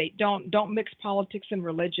church and state. Don't mix politics and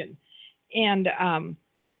religion. And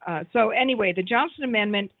so anyway, the Johnson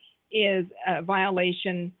Amendment is a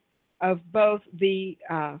violation of both the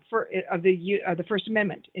First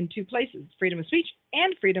Amendment in two places: freedom of speech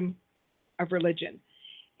and freedom of religion.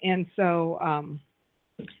 And so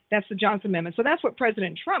that's the Johnson Amendment. So that's what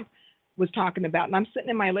President Trump was talking about. And I'm sitting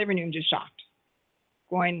in my living room just shocked,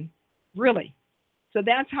 going, really? So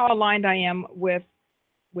that's how aligned I am with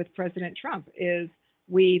President Trump, is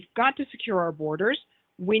we've got to secure our borders.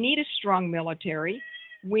 We need a strong military.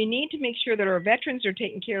 We need to make sure that our veterans are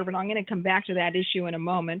taken care of. And I'm going to come back to that issue in a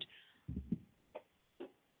moment.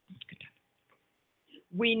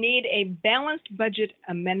 We need a balanced budget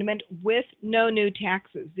amendment with no new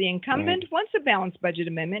taxes. The incumbent wants a balanced budget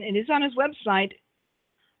amendment, and is on his website,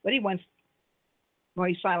 but he wants, well,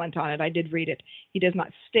 he's silent on it. I did read it. He does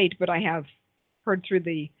not state, but I have heard through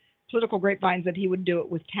the political grapevines that he would do it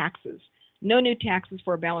with taxes. No new taxes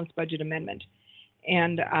for a balanced budget amendment.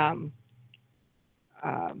 And I'm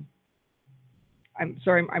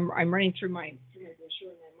sorry, I'm running through my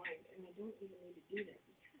brochure in my mind, and I don't even need to do that.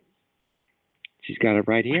 She's got it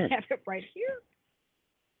right here. I have it right here.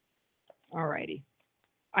 All righty.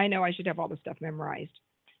 I know I should have all the stuff memorized,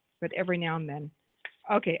 but every now and then.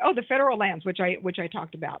 Okay. Oh, the federal lands, which I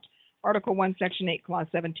talked about. Article 1, Section 8, Clause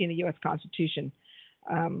 17 of the U.S. Constitution.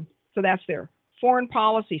 So that's there. Foreign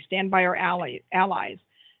policy, stand by our allies,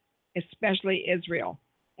 especially Israel,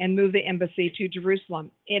 and move the embassy to Jerusalem.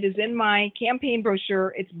 It is in my campaign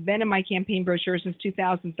brochure. It's been in my campaign brochure since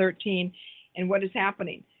 2013. And what is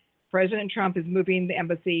happening? President Trump is moving the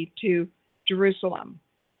embassy to Jerusalem.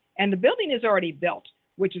 And the building is already built,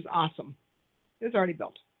 which is awesome. It's already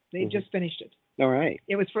built. They just finished it. All right.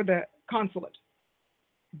 It was for the consulate,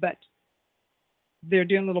 but they're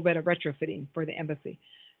doing a little bit of retrofitting for the embassy.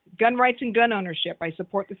 Gun rights and gun ownership. I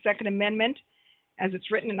support the Second Amendment as it's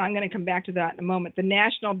written, and I'm going to come back to that in a moment. The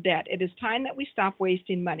national debt. It is time that we stop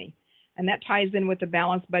wasting money. And that ties in with the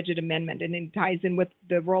balanced budget amendment, and it ties in with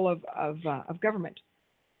the role of government.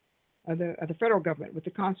 Of the federal government with the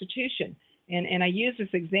Constitution. And I use this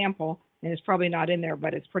example, and it's probably not in there,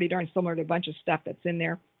 but it's pretty darn similar to a bunch of stuff that's in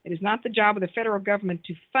there. It is not the job of the federal government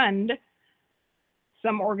to fund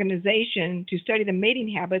some organization to study the mating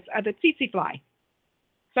habits of the tsetse fly.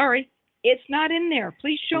 Sorry, it's not in there.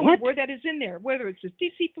 Please show me where that is in there, whether it's the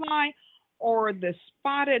tsetse fly or the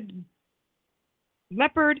spotted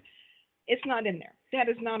leopard. It's not in there. That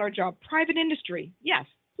is not our job. Private industry, yes.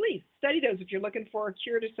 Please study those if you're looking for a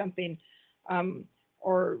cure to something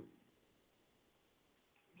or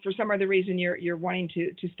for some other reason you're wanting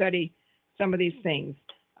to study some of these things,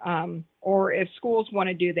 or if schools want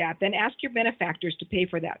to do that, then ask your benefactors to pay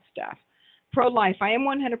for that stuff. Pro-life, I am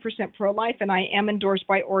 100% pro-life, and I am endorsed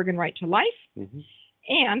by Oregon Right to Life. Mm-hmm.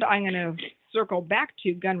 And I'm going to circle back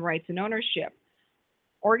to gun rights and ownership.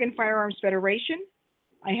 Oregon Firearms Federation,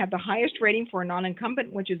 I have the highest rating for a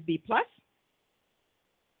non-incumbent, which is B+.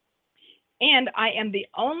 And I am the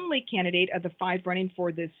only candidate of the 5 running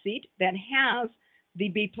for this seat that has the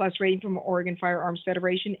B+ rating from Oregon Firearms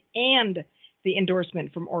Federation and the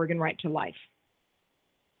endorsement from Oregon Right to Life.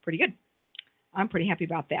 Pretty good. I'm pretty happy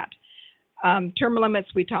about that. Term limits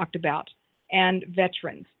we talked about, and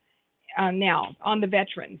veterans. Now, on the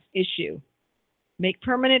veterans issue, make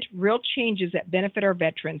permanent, real changes that benefit our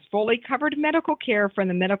veterans. Fully covered medical care from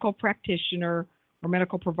the medical practitioner or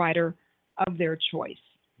medical provider of their choice.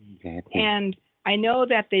 Exactly. And I know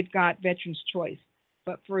that they've got Veterans Choice,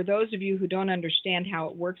 but for those of you who don't understand how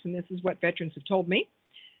it works, and this is what veterans have told me,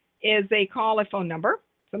 is they call a phone number,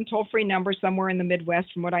 some toll-free number somewhere in the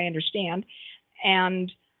Midwest, from what I understand,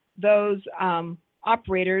 and those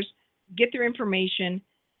operators get their information.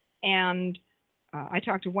 And I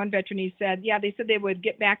talked to one veteran. He said, yeah, they said they would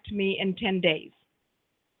get back to me in 10 days,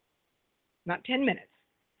 not 10 minutes,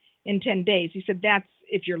 in 10 days. He said, that's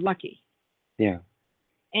if you're lucky. Yeah.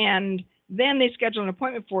 And then they schedule an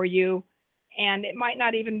appointment for you, and it might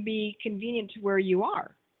not even be convenient to where you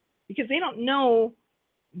are, because they don't know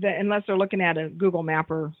that unless they're looking at a Google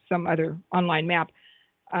map or some other online map.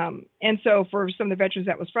 And so for some of the veterans,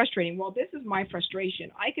 that was frustrating. Well, this is my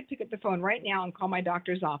frustration. I could pick up the phone right now and call my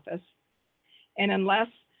doctor's office, and unless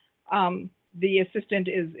the assistant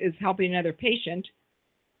is helping another patient,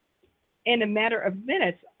 in a matter of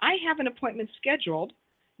minutes, I have an appointment scheduled.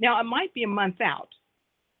 Now, it might be a month out,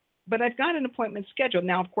 but I've got an appointment scheduled.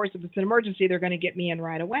 Now, of course, if it's an emergency, they're going to get me in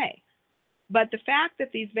right away. But the fact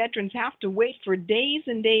that these veterans have to wait for days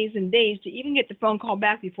and days and days to even get the phone call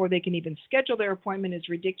back before they can even schedule their appointment is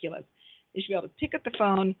ridiculous. They should be able to pick up the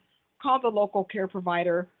phone, call the local care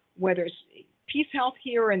provider, whether it's Peace Health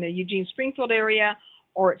here in the Eugene-Springfield area,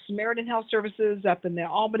 or it's Samaritan Health Services up in the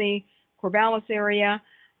Albany, Corvallis area,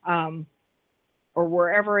 or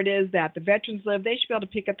wherever it is that the veterans live. They should be able to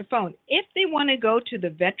pick up the phone. If they want to go to the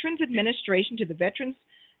Veterans Administration, to the Veterans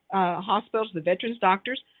Hospitals, the Veterans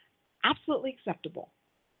Doctors, absolutely acceptable,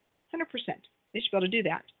 100%. They should be able to do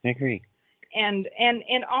that. I agree. And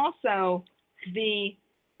also the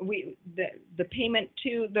payment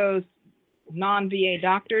to those non-VA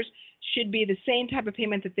doctors should be the same type of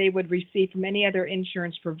payment that they would receive from any other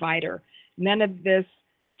insurance provider. None of this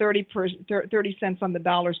 30 cents on the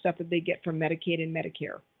dollar stuff that they get from Medicaid and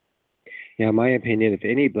Medicare. Yeah, in my opinion, if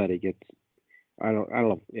anybody gets, I don't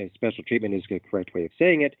know if special treatment is the correct way of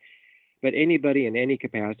saying it, but anybody in any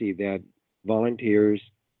capacity that volunteers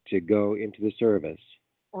to go into the service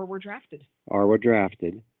or were drafted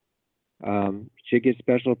should get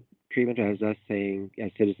special treatment as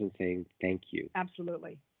citizens saying thank you.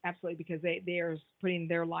 Absolutely, because they are putting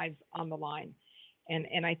their lives on the line,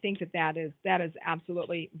 and I think that is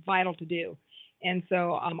absolutely vital to do. And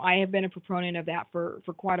so I have been a proponent of that for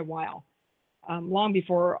quite a while, long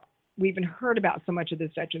before we even heard about so much of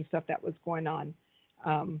this veteran stuff that was going on.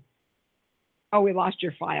 We lost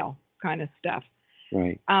your file kind of stuff.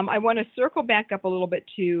 Right. I want to circle back up a little bit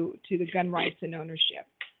to the gun rights and ownership.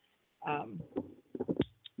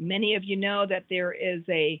 Many of you know that there is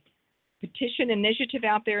a petition initiative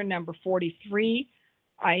out there, number 43.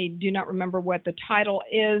 I do not remember what the title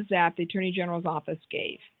is that the Attorney General's office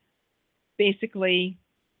gave. Basically,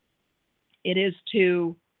 it is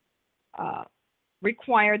to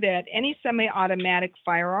require that any semi-automatic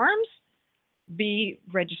firearms be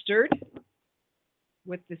registered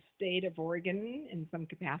with the state of Oregon in some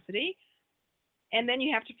capacity, and then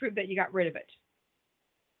you have to prove that you got rid of it.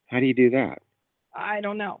 How do you do that? I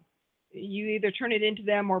don't know. You either turn it into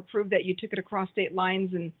them or prove that you took it across state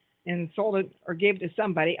lines and sold it or gave it to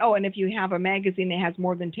somebody. Oh, and if you have a magazine that has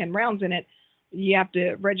more than 10 rounds in it, you have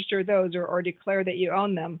to register those or declare that you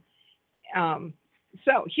own them.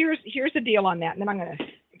 So here's the deal on that, and then I'm going to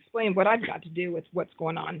explain what I've got to do with what's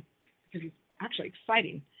going on, because it's actually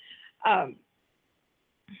exciting.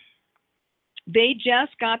 They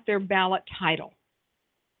just got their ballot title.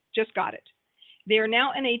 Just got it. They are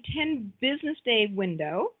now in a 10 business day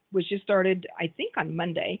window, which just started, I think, on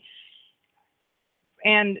Monday.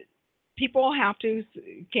 And people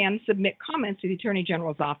can submit comments to the Attorney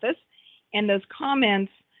General's office. And those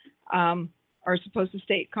comments are supposed to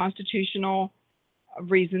state constitutional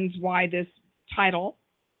reasons why this title,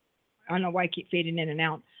 I don't know why I keep fading in and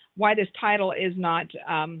out, why this title is not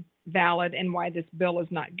valid and why this bill is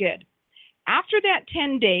not good. After that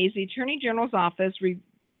 10 days, the Attorney General's office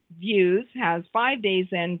reviews, has 5 days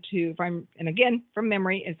then to, and again, from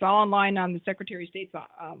memory, it's all online on the Secretary of State's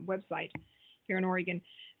website here in Oregon.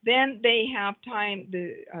 Then they have time,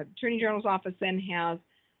 the Attorney General's office then has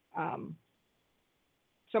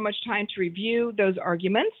so much time to review those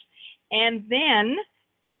arguments. And then,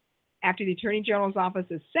 after the Attorney General's office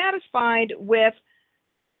is satisfied with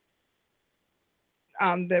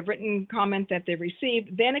the written comment that they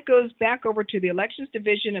received, then it goes back over to the Elections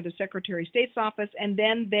Division of the Secretary of State's office, and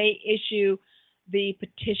then they issue the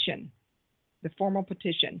petition, the formal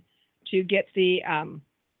petition, to get the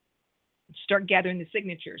start gathering the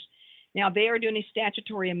signatures. Now, they are doing a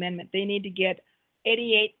statutory amendment. They need to get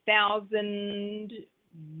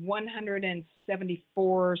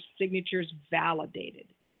 88,174 signatures validated.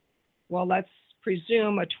 Well, let's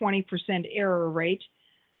presume a 20% error rate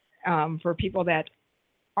for people that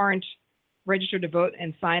aren't registered to vote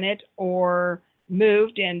and sign it, or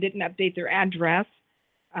moved and didn't update their address.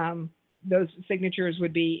 Those signatures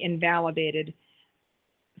would be invalidated.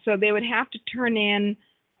 So they would have to turn in,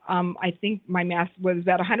 I think my math was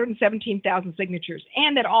about 117,000 signatures,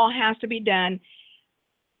 and that all has to be done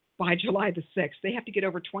by July the 6th. They have to get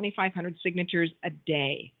over 2,500 signatures a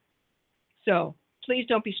day. So please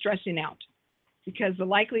don't be stressing out, because the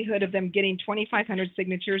likelihood of them getting 2,500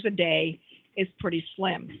 signatures a day is pretty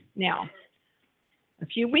slim. Now, a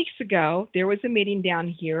few weeks ago, there was a meeting down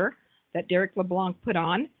here that Derek LeBlanc put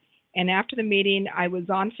on, and after the meeting, I was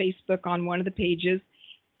on Facebook on one of the pages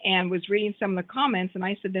and was reading some of the comments, and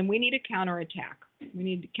I said, then we need a counterattack. We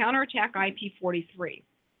need to counterattack IP43.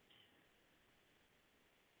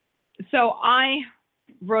 So I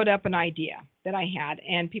wrote up an idea that I had,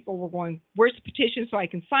 and people were going, where's the petition so I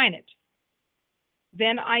can sign it?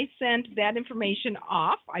 Then I sent that information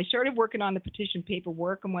off. I started working on the petition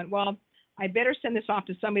paperwork and went, well, I better send this off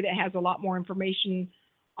to somebody that has a lot more information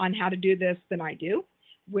on how to do this than I do,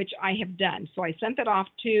 which I have done. So I sent that off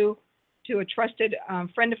to a trusted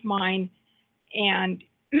friend of mine and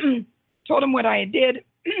told him what I did.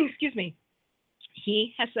 Excuse me.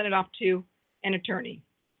 He has sent it off to an attorney.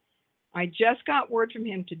 I just got word from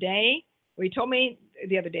him today. He told me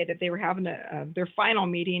the other day that they were having their final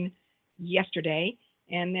meeting yesterday,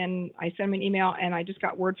 and then I sent him an email, and I just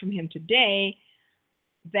got word from him today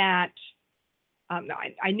that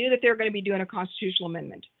I knew that they were going to be doing a constitutional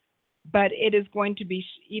amendment, but it is going to be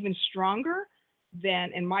even stronger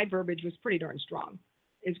than, and my verbiage was pretty darn strong,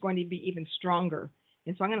 it's going to be even stronger.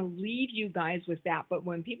 And so I'm going to leave you guys with that. But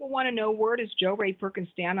when people want to know where does Jo Rae Perkins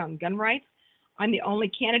stand on gun rights, I'm the only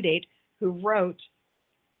candidate who wrote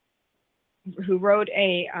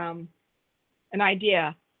an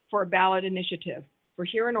idea for a ballot initiative for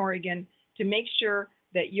here in Oregon to make sure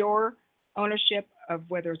that your ownership of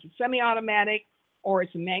whether it's a semi-automatic or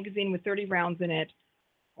it's a magazine with 30 rounds in it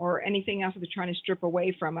or anything else that they're trying to strip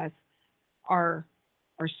away from us are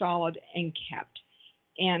solid and kept.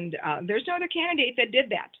 And there's no other candidate that did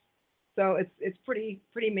that. So it's pretty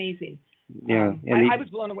amazing. Yeah. I was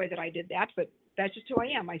blown away that I did that, but that's just who I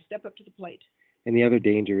am. I step up to the plate. And the other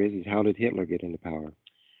danger is how did Hitler get into power?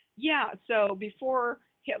 Yeah, so before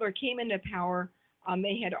Hitler came into power,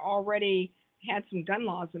 they had already had some gun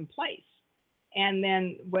laws in place. And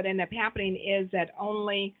then what ended up happening is that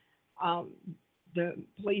only the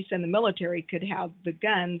police and the military could have the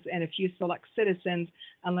guns and a few select citizens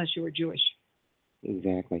unless you were Jewish.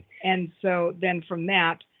 Exactly. And so then from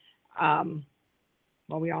that,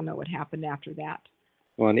 well, we all know what happened after that.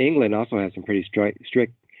 Well, and England also has some pretty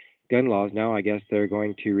strict gun laws. Now I guess they're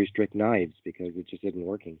going to restrict knives because it just isn't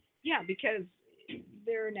working. Yeah, because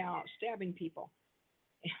they're now stabbing people.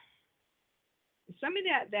 Somebody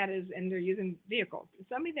that is, and they're using vehicles,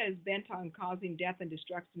 somebody that is bent on causing death and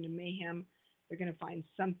destruction and mayhem, they're going to find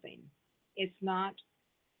something. It's not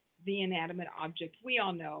the inanimate object. We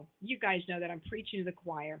all know. You guys know that I'm preaching to the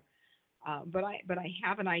choir. But I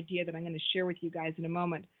have an idea that I'm going to share with you guys in a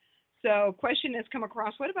moment. So question has come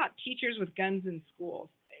across, what about teachers with guns in schools?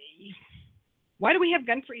 Why do we have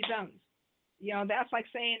gun-free zones? You know, that's like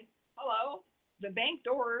saying, hello, the bank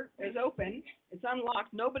door is open, it's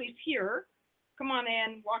unlocked, nobody's here. Come on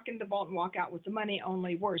in, walk in the vault and walk out with the money,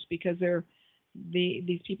 only worse, because they're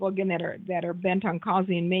these people, again, that are bent on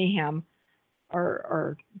causing mayhem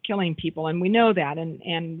are killing people, and we know that,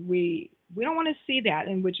 and we don't want to see that,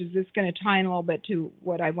 and which is just going to tie in a little bit to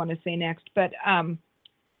what I want to say next. But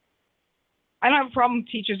I don't have a problem with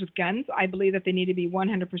teachers with guns. I believe that they need to be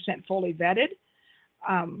 100% fully vetted.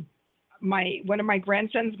 One of my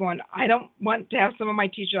grandsons going, I don't want to have some of my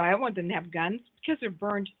teachers, I don't want them to have guns because they're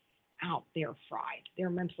burned out. They're fried. They're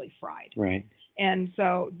mentally fried. Right. And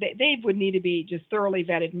so they would need to be just thoroughly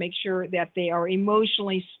vetted, make sure that they are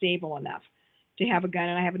emotionally stable enough to have a gun.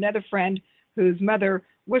 And I have another friend whose mother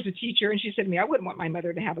was a teacher, and she said to me, I wouldn't want my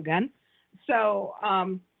mother to have a gun. So,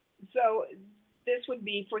 so this would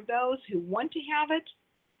be for those who want to have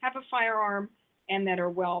a firearm, and that are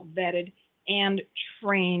well vetted and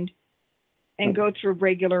trained, and go through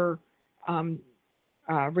regular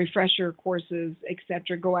refresher courses,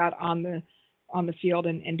 etc. Go out on the field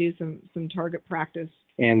and do some target practice.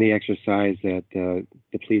 And the exercise that the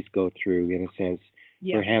police go through, in a sense,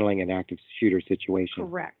 Yes. for handling an active shooter situation.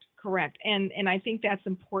 Correct. And I think that's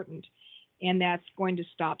important, and that's going to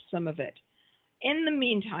stop some of it. In the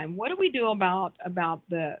meantime, what do we do about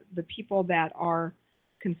the people that are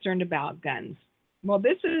concerned about guns? Well,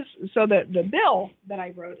 this is, so the bill that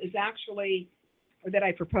I wrote is actually, or that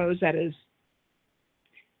I proposed, that is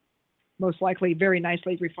most likely very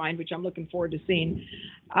nicely refined, which I'm looking forward to seeing.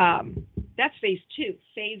 That's phase 2.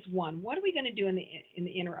 Phase 1. What are we going to do in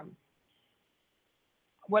the interim?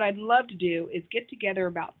 What I'd love to do is get together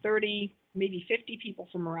about 30, maybe 50 people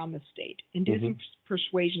from around the state and do some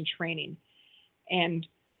persuasion training, and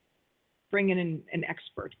bring in an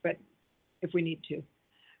expert, but if we need to.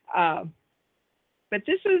 But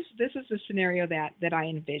this is the scenario that I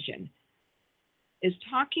envision, is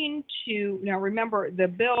talking to, now remember, the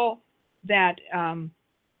bill that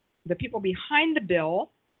the people behind the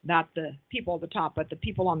bill, not the people at the top, but the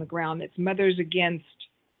people on the ground, it's Mothers Against,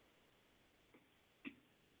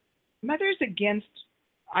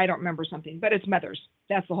 I don't remember something, but it's mothers.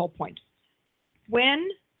 That's the whole point. When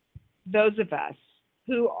those of us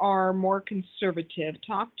who are more conservative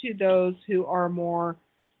talk to those who are more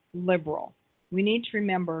liberal, we need to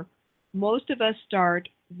remember most of us start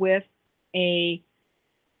with a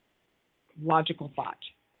logical thought.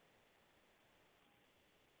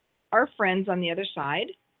 Our friends on the other side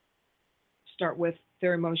start with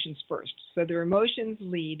their emotions first. So their emotions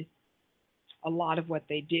lead a lot of what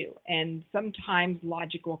they do, and sometimes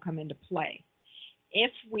logic will come into play.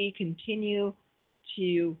 If we continue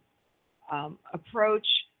to approach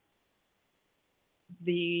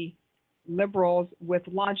the liberals with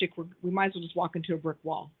logic, we might as well just walk into a brick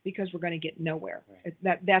wall, because we're going to get nowhere. Right.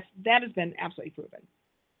 That has been absolutely proven.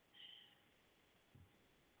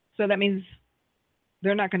 So that means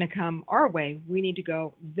they're not going to come our way. We need to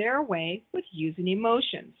go their way with using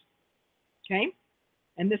emotions. Okay?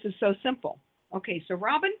 And this is so simple. Okay, so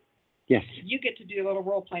Robin? Yes. You get to do a little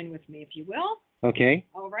role playing with me, if you will. Okay.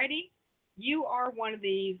 Alrighty. You are one of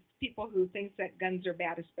these people who thinks that guns are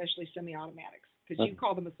bad, especially semi-automatics, because you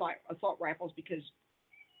call them assault rifles because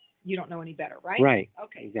you don't know any better, right? Right.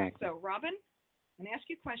 Okay. Exactly. So, Robin, I'm going to ask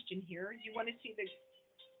you a question here. You want to see the...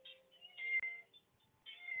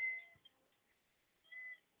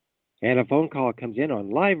 And a phone call comes in on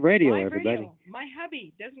live radio, everybody. Radio. My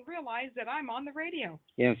hubby doesn't realize that I'm on the radio.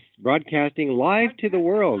 Yes, broadcasting live to the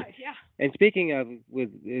world. Live, yeah. And speaking of, with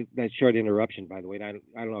that short interruption, by the way, I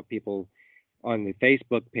don't know if people on the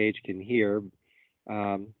Facebook page can hear,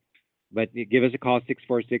 but give us a call,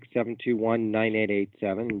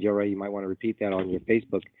 646-721-9887. Jo Rae, you might want to repeat that on your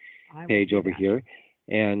Facebook page over here.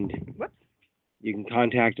 And you can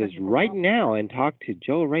contact us right now and talk to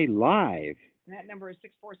Jo Rae live. That number is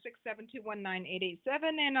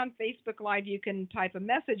 646-721-9887. And on Facebook Live, you can type a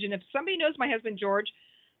message. And if somebody knows my husband, George,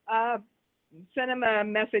 send him a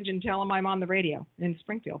message and tell him I'm on the radio in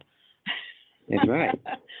Springfield. That's right.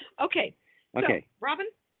 Okay. So, Robin?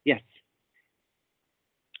 Yes.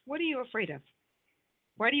 What are you afraid of?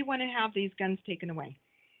 Why do you want to have these guns taken away?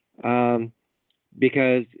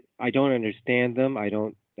 Because I don't understand them. I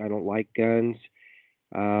don't like guns.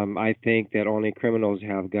 I think that only criminals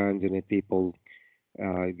have guns, and if people,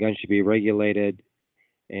 guns should be regulated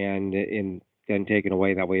and then taken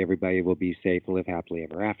away. That way, everybody will be safe and live happily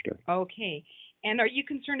ever after. Okay. And are you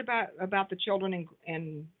concerned about the children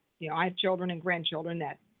and I have children and grandchildren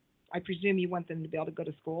that I presume you want them to be able to go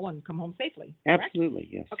to school and come home safely, correct? Absolutely,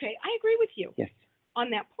 yes. Okay, I agree with you. Yes. On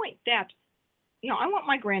that point, that I want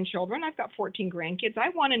my grandchildren. I've got 14 grandkids. I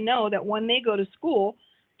want to know that when they go to school,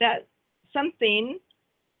 that something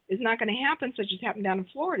is not going to happen, such as happened down in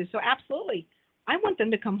Florida. So absolutely, I want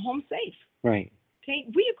them to come home safe. Right. Okay,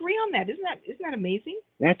 we agree on that. Isn't that amazing?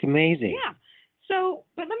 That's amazing. Yeah. So,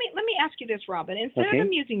 but let me ask you this, Robin. Instead of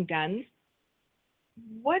them using guns,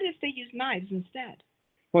 what if they use knives instead?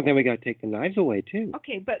 Well, then we got to take the knives away too.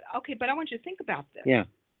 Okay, but I want you to think about this. Yeah.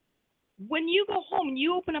 When you go home and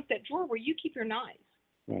you open up that drawer where you keep your knives,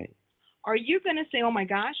 right? Are you going to say, "Oh my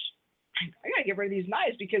gosh, I got to get rid of these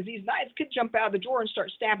knives because these knives could jump out of the drawer and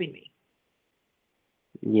start stabbing me"?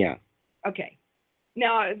 Yeah. Okay.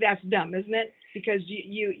 Now that's dumb, isn't it? Because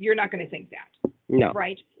you're not going to think that. No.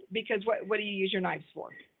 Right? Because what do you use your knives for?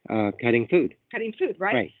 Cutting food. Cutting food,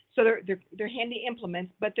 right? Right. So they're handy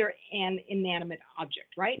implements, but they're an inanimate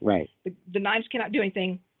object, right? Right. The knives cannot do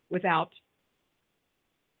anything without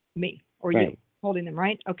me or Right. you holding them,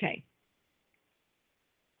 right? Okay.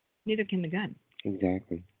 Neither can the gun.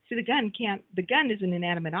 Exactly. See, the gun is an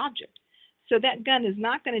inanimate object. So that gun is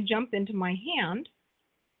not going to jump into my hand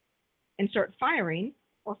and start firing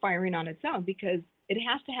or firing on its own because it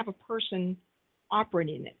has to have a person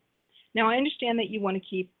operating it. Now, I understand that you want to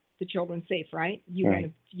keep the children safe, right?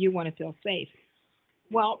 You want to feel safe.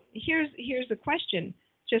 Well, here's the question.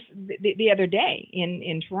 Just the other day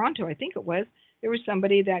in Toronto, I think it was, there was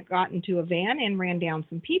somebody that got into a van and ran down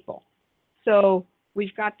some people. So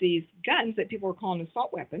we've got these guns that people are calling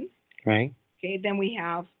assault weapons. Right. Okay, then we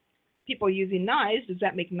have people using knives. Does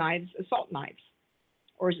that make knives assault knives?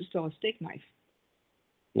 Or is it still a steak knife?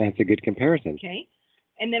 That's a good comparison. Okay.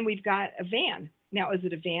 And then we've got a van. Now, is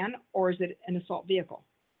it a van or is it an assault vehicle?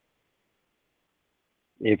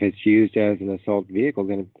 If it's used as an assault vehicle,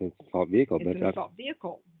 then it's an assault vehicle. It's an assault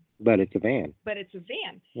vehicle. But it's a van. But it's a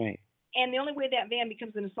van. Right. And the only way that van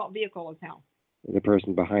becomes an assault vehicle is how? The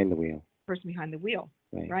person behind the wheel. Person behind the wheel.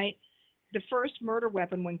 Right. Right? The first murder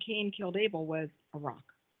weapon when Cain killed Abel was a rock.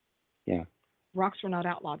 Yeah. Rocks were not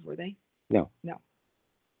outlawed, were they? No. No.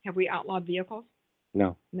 Have we outlawed vehicles?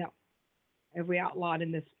 No. No. Have we outlawed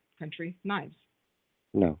in this country knives?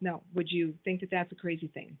 No. No. Would you think that that's a crazy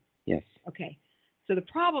thing? Yes. Okay. So the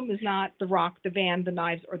problem is not the rock, the van, the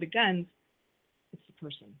knives, or the guns. It's the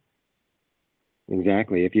person.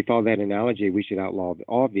 Exactly. If you follow that analogy, we should outlaw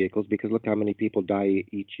all vehicles because look how many people die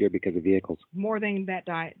each year because of vehicles. More than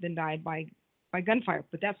died by gunfire.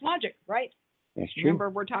 But that's logic, right? That's true. Remember,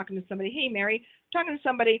 we're talking to somebody, hey, Mary, talking to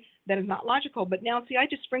somebody that is not logical. But now, see, I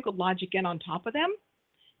just sprinkled logic in on top of them.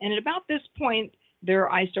 And at about this point, their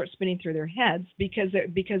eyes start spinning through their heads because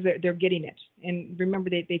they're getting it. And remember,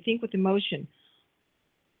 they think with emotion.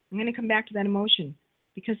 I'm going to come back to that emotion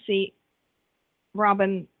because, see,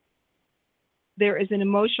 Robin, there is an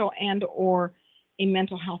emotional and or a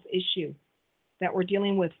mental health issue that we're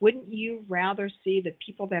dealing with. Wouldn't you rather see the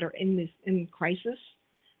people that are in crisis,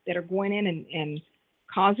 that are going in and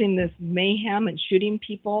causing this mayhem and shooting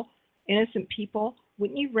people, innocent people,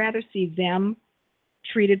 wouldn't you rather see them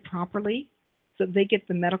treated properly so that they get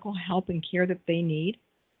the medical help and care that they need?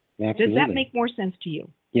 Absolutely. Does that make more sense to you?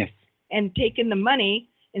 Yes. And taking the money,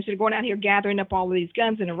 instead of going out here gathering up all of these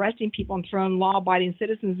guns and arresting people and throwing law-abiding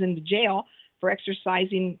citizens into jail for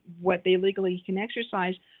exercising what they legally can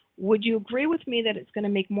exercise, would you agree with me that it's going to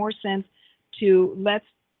make more sense to let's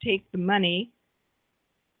take the money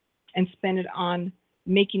and spend it on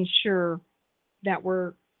making sure that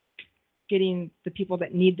we're getting the people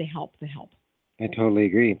that need the help? I totally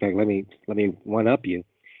agree. In fact, let me one up you.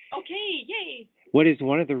 Okay, yay. What is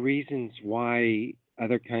one of the reasons why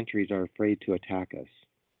other countries are afraid to attack us?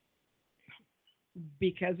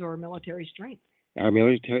 Because of our military strength. Our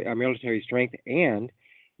military strength, and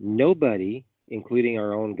nobody, including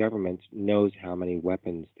our own governments, knows how many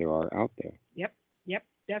weapons there are out there. Yep,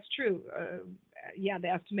 that's true. Yeah, the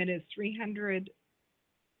estimate is 300.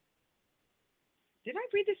 Did I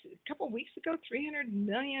read this a couple of weeks ago? 300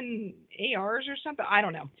 million ARs or something? I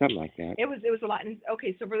don't know. Something like that. It was a lot.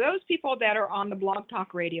 Okay, so for those people that are on the Blog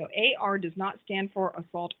Talk Radio, AR does not stand for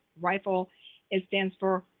assault rifle. It stands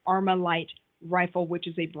for Armalite rifle, which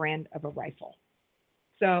is a brand of a rifle.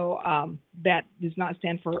 So that does not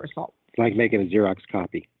stand for assault. It's like making a Xerox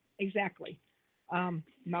copy. Exactly.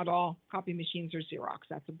 Not all copy machines are Xerox.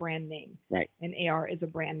 That's a brand name. Right. And AR is a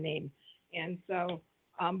brand name. And so,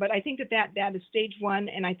 but I think that is stage one.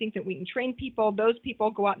 And I think that we can train people. Those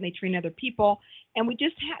people go out and they train other people. And we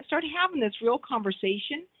just start having this real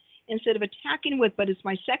conversation instead of attacking with, but it's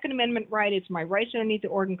my Second Amendment right. It's my rights underneath the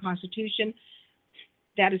Oregon Constitution.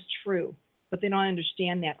 That is true. But they don't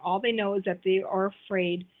understand that. All they know is that they are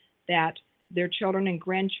afraid that their children and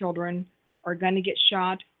grandchildren are going to get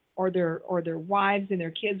shot, or their wives and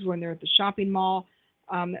their kids when they're at the shopping mall,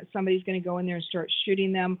 that somebody's going to go in there and start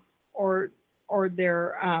shooting them, or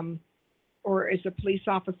is a police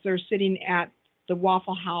officer sitting at the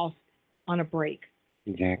Waffle House on a break.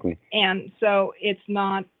 Exactly. And so it's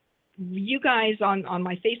not, you guys on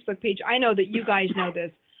my Facebook page, I know that you guys know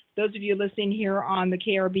this. Those of you listening here on the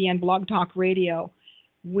KRBN Blog Talk Radio,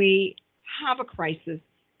 we have a crisis,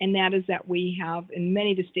 and that is that we have in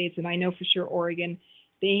many of the states, and I know for sure Oregon,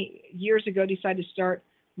 they years ago decided to start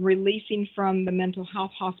releasing from the mental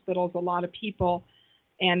health hospitals a lot of people,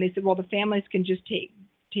 and they said, well, the families can just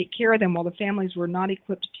take care of them. Well, the families were not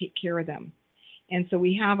equipped to take care of them, and so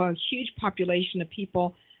we have a huge population of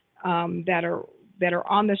people that are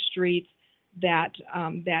on the streets that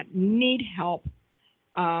need help.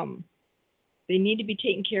 They need to be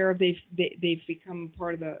taken care of. They've become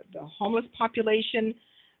part of the homeless population.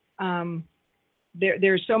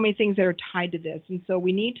 There's so many things that are tied to this, and so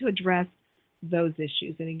we need to address those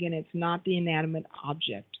issues. And again, it's not the inanimate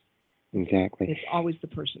object. Exactly. It's always the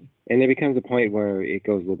person. And there becomes a point where it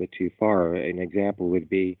goes a little bit too far. An example would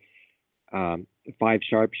be 5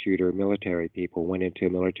 sharpshooter military people went into a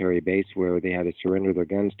military base where they had to surrender their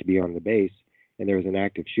guns to be on the base, and there was an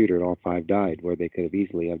active shooter, and all 5 died, where they could have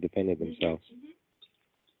easily have defended themselves. Mm-hmm.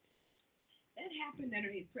 That happened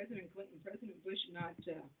underneath President Clinton. President Bush not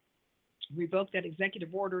revoked that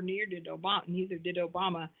executive order. Neither did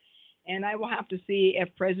Obama. And I will have to see if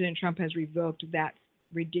President Trump has revoked that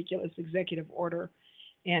ridiculous executive order.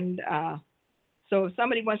 And so if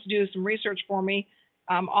somebody wants to do some research for me,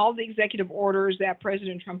 all the executive orders that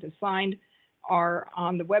President Trump has signed are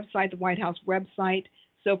on the website, the White House website.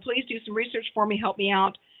 So please do some research for me, help me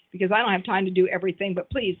out, because I don't have time to do everything. But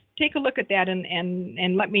please take a look at that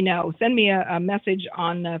and let me know. Send me a message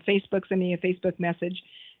on Facebook. Send me a Facebook message.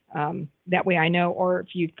 That way I know, or if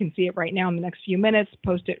you can see it right now in the next few minutes,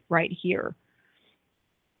 post it right here.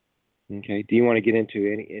 Okay. Do you want to get into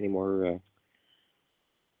any more?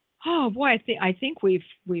 Oh boy, I think we've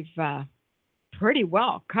pretty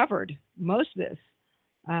well covered most of this.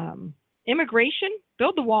 Immigration,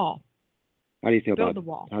 build the wall. How do you feel build about the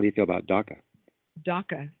wall? How do you feel about DACA?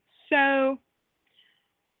 DACA. So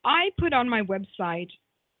I put on my website,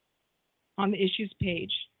 on the issues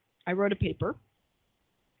page, I wrote a paper.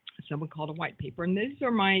 Someone called a white paper, and these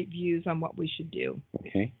are my views on what we should do.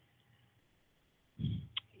 Okay.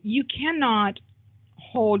 You cannot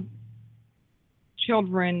hold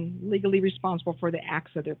children legally responsible for the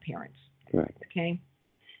acts of their parents. Correct. Okay.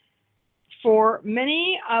 For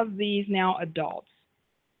many of these now adults,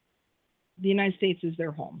 the United States is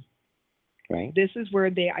their home. Right. This is where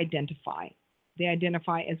they identify. They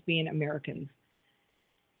identify as being Americans.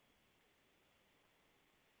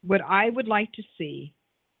 What I would like to see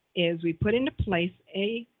is we put into place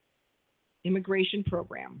a immigration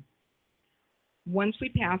program. Once we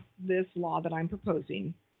pass this law that I'm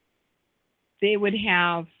proposing, they would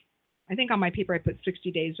have, I think on my paper I put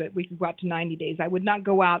 60 days, but we could go out to 90 days. I would not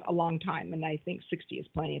go out a long time, and I think 60 is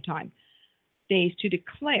plenty of time. Days to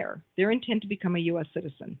declare their intent to become a U.S.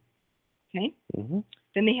 citizen. Okay? Mm-hmm.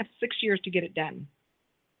 Then they have 6 years to get it done.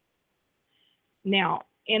 Now,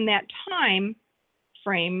 in that time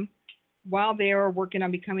frame, while they are working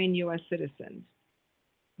on becoming U.S. citizens,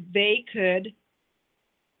 they could,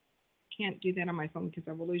 can't do that on my phone because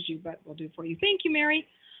I will lose you, but we'll do it for you. Thank you, Mary.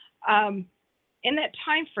 In that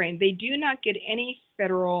time frame, they do not get any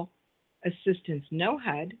federal assistance, no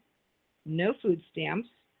HUD, no food stamps,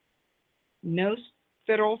 no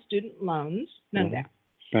federal student loans, none of that.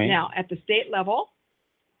 Right. Now, at the state level,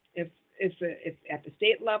 if at the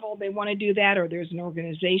state level they want to do that, or there's an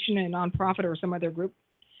organization, a nonprofit, or some other group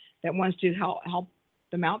that wants to help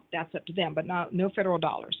them out, that's up to them, but no federal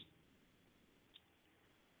dollars.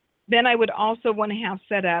 Then I would also want to have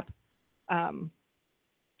set up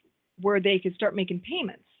where they could start making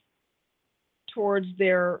payments towards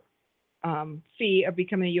their fee of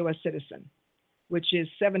becoming a U.S. citizen, which is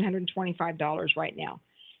 $725 right now.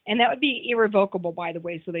 And that would be irrevocable, by the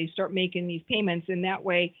way, so they start making these payments, and that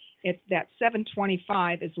way that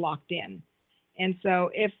 $725 is locked in. And so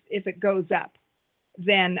if it goes up,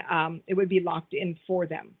 then it would be locked in for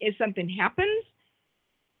them. If something happens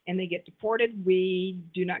and they get deported, we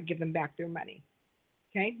do not give them back their money.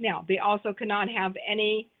 Okay? Now, they also cannot have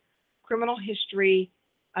any criminal history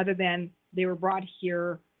other than they were brought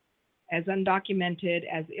here as undocumented,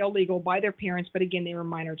 as illegal by their parents, but again, they were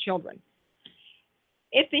minor children.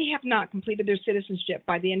 If they have not completed their citizenship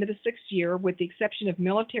by the end of the 6th year, with the exception of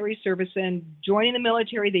military service and joining the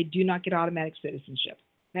military, they do not get automatic citizenship.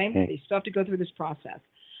 Okay? They still have to go through this process.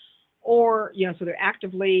 Or, so they're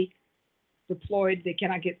actively deployed, they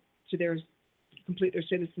cannot get to complete their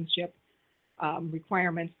citizenship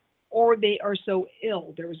requirements, or they are so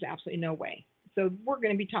ill, there is absolutely no way. So we're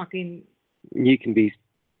going to be talking. You can be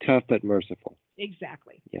tough but merciful.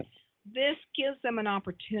 Exactly. Yes. This gives them an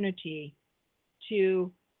opportunity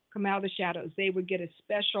to come out of the shadows. They would get a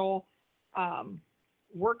special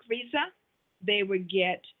work visa. They would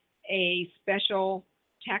get a special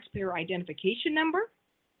taxpayer identification number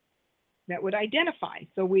that would identify.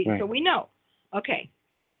 So we know. Okay.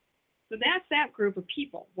 So that's that group of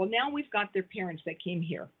people. Well, now we've got their parents that came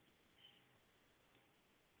here.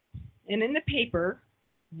 And in the paper,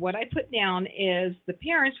 what I put down is the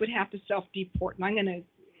parents would have to self-deport. And I'm going to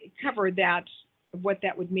cover that, what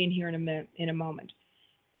that would mean here in a moment.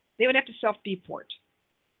 They would have to self-deport.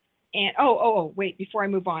 And wait, before I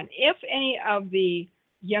move on, if any of the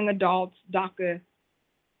young adults, the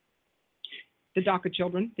DACA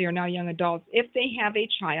children, they are now young adults, if they have a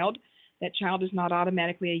child, that child is not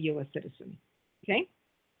automatically a U.S. citizen. Okay?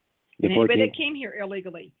 And anybody that came here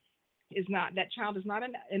illegally is not, that child is not,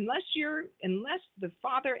 unless the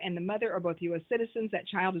father and the mother are both U.S. citizens, that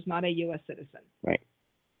child is not a U.S. citizen. Right.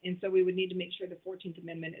 And so we would need to make sure the 14th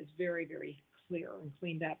Amendment is very, very clear and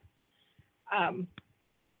cleaned up.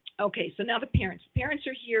 Okay, so now the parents. Parents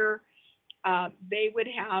are here. They would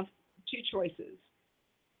have two choices.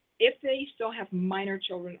 If they still have minor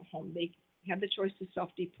children at home, they have the choice to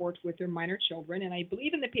self-deport with their minor children. And I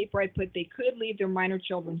believe in the paper I put they could leave their minor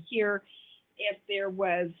children here if there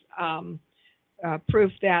was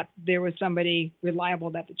proof that there was somebody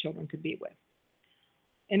reliable that the children could be with.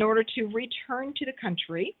 In order to return to the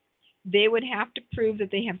country, they would have to prove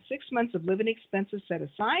that they have 6 months of living expenses set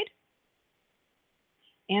aside,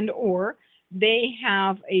 and or they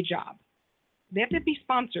have a job. They have to be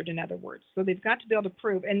sponsored, in other words. So they've got to be able to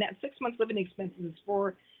prove, and that 6 months living expenses is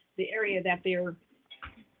for the area that they're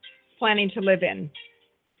planning to live in.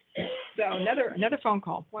 So another phone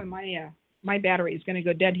call. Boy, my battery is going to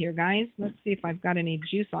go dead here, guys. Let's see if I've got any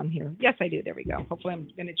juice on here. Yes, I do. There we go. Hopefully I'm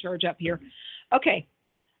going to charge up here. Okay.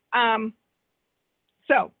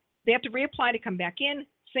 So they have to reapply to come back in.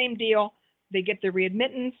 Same deal. They get their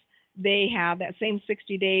readmittance. They have that same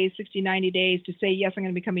 60 days, 60, 90 days to say, yes, I'm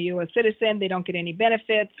going to become a U.S. citizen. They don't get any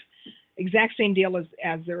benefits. Exact same deal as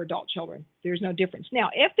their adult children. There's no difference. Now,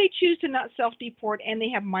 if they choose to not self-deport and they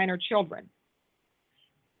have minor children,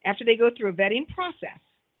 after they go through a vetting process,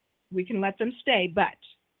 we can let them stay, but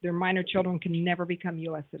their minor children can never become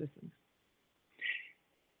U.S. citizens.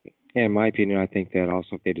 In my opinion, I think that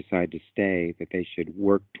also if they decide to stay, that they should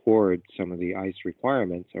work toward some of the ICE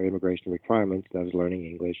requirements or immigration requirements, that is learning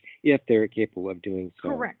English, if they're capable of doing so.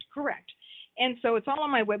 Correct. And so it's all on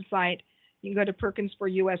my website. You can go to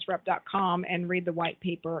perkinsforusrep.com and read the white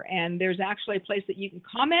paper. And there's actually a place that you can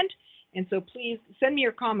comment. And so please send me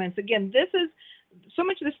your comments. Again, this is, so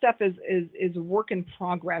much of this stuff is a work in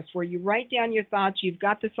progress where you write down your thoughts, you've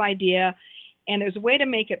got this idea, and there's a way to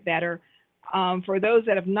make it better. For those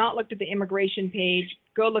that have not looked at the immigration page,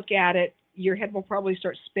 go look at it. Your head will probably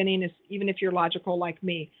start spinning, even if you're logical like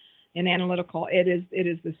me and analytical. It is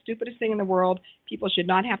the stupidest thing in the world. People should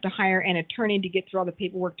not have to hire an attorney to get through all the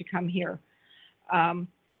paperwork to come here.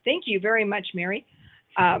 Thank you very much, Mary.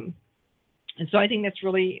 And so I think that's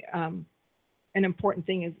really an important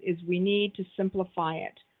thing is we need to simplify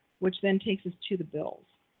it, which then takes us to the bills.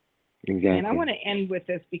 Exactly. And I want to end with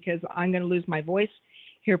this because I'm going to lose my voice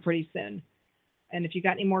here pretty soon. And if you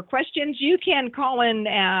got any more questions, you can call in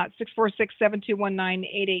at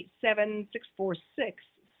 646-721-9887,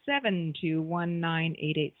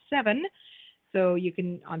 646-721-9887. So you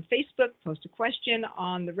can, on Facebook, post a question,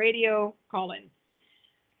 on the radio, call in.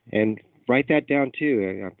 And write that down,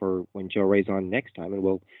 too, for when Jo Rae's on next time, and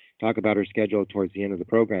we'll talk about her schedule towards the end of the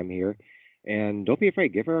program here. And don't be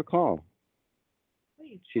afraid. Give her a call.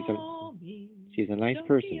 Please she's call me. She's a nice don't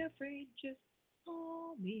person. Be afraid, just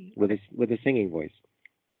call me. With a singing voice.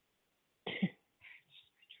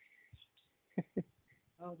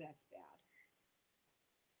 Oh, that's bad.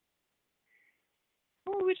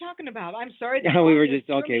 What were we talking about? I'm sorry. Yeah, we were just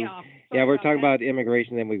okay. Yeah, we're talking that. about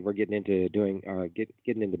immigration. Then we were getting into doing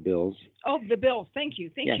getting into bills. Oh, the bills. Thank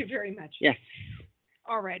you. Thank Yes. you very much. Yes.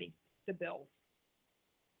 Alrighty, the bills.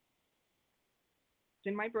 It's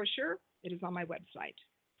in my brochure. It is on my website,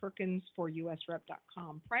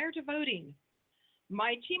 perkinsforusrep.com. Prior to voting,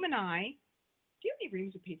 my team and I. Do you have any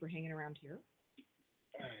reams of paper hanging around here?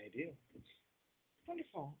 I do.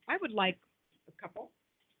 Wonderful. I would like a couple.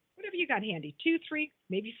 Whatever you got handy. 2, 3,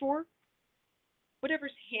 maybe 4.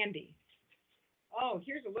 Whatever's handy. Oh,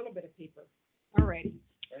 here's a little bit of paper. All righty.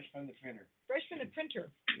 Fresh from the printer. Fresh from the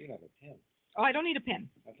printer. You have a pen. Oh, I don't need a pen.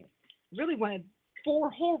 Okay. Really wanted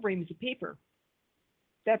 4 whole reams of paper.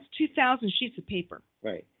 That's 2,000 sheets of paper.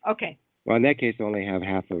 Right. Okay. Well, in that case, I only have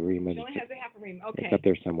half a ream. It only has a half a ream. Okay. It's up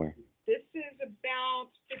there somewhere. This is about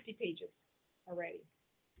 50 pages already.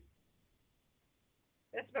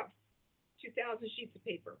 That's about 2,000 sheets of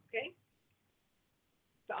paper, okay?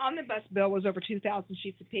 The omnibus bill was over 2,000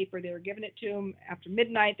 sheets of paper. They were giving it to them after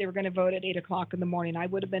midnight. They were going to vote at 8 o'clock in the morning. I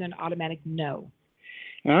would have been an automatic no.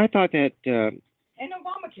 And I thought that... and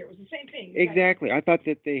Obamacare was the same thing. Exactly. I thought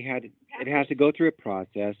that they had... It has to go through a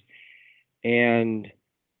process. And,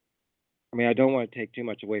 I mean, I don't want to take too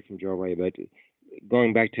much away from Jo Rae, but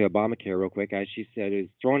going back to Obamacare real quick, as she said,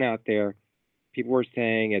 it's thrown out there. People were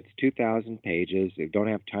saying it's 2,000 pages. They don't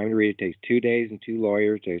have time to read it. It takes 2 days and 2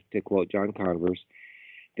 lawyers, to quote John Converse,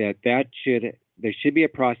 that should there should be a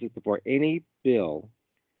process before any bill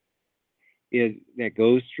that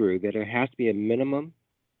goes through, that there has to be a minimum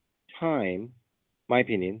time, my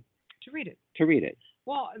opinion, To read it. to read it.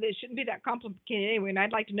 Well, it shouldn't be that complicated anyway, and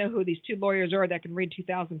I'd like to know who these two lawyers are that can read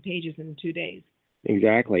 2,000 pages in 2 days.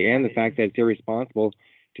 Exactly, and the fact that it's irresponsible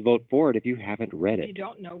to vote for it if you haven't read You it.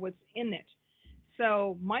 don't know what's in it.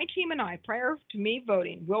 So my team and I, prior to me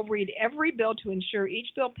voting, will read every bill to ensure each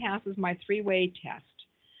bill passes my three-way test.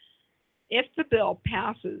 If the bill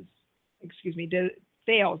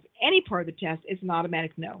fails any part of the test, it's an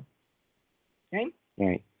automatic no. Okay?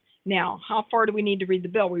 Right. Now, how far do we need to read the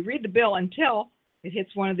bill? We read the bill until it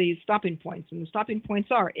hits one of these stopping points. And the stopping points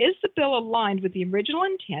are, is the bill aligned with the original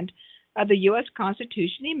intent of the U.S.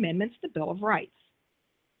 Constitution, the amendments to the Bill of Rights?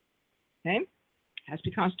 Okay? Has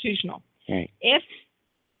to be constitutional. Right. If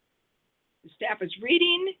the staff is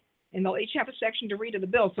reading, and they'll each have a section to read of the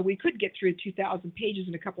bill, so we could get through 2,000 pages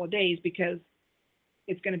in a couple of days because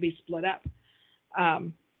it's going to be split up.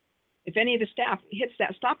 If any of the staff hits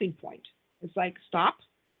that stopping point, it's like stop,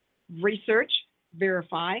 research,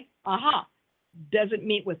 verify, aha, doesn't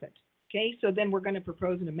meet with it. Okay, so then we're going to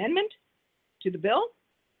propose an amendment to the bill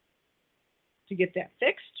to get that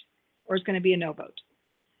fixed, or it's going to be a no vote.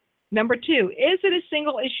 Number two, is it a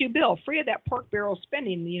single issue bill, free of that pork barrel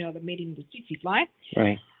spending, the meeting the tsetse fly,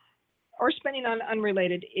 Right. or spending on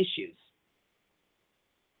unrelated issues?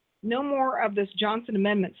 No more of this Johnson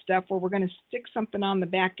Amendment stuff where we're going to stick something on the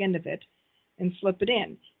back end of it and slip it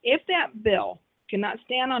in. If that bill cannot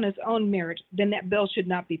stand on its own merit, then that bill should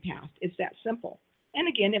not be passed. It's that simple. And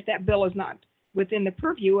again, if that bill is not within the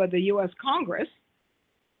purview of the U.S. Congress,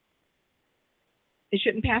 it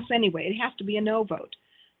shouldn't pass anyway. It has to be a no vote.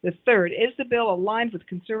 The third, is the bill aligned with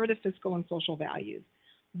conservative fiscal and social values?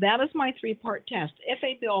 That is my three-part test. If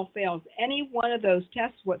a bill fails any one of those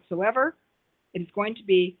tests whatsoever, it is going to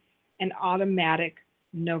be an automatic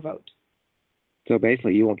no vote. So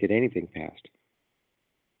basically, you won't get anything passed.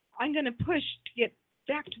 I'm going to push to get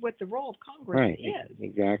back to what the role of Congress is.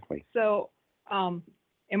 Exactly. So am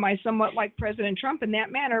I somewhat like President Trump in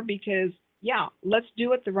that manner? Because, yeah, let's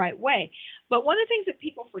do it the right way. But one of the things that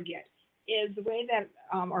people forget is the way that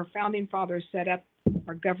our founding fathers set up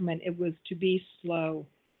our government. It was to be slow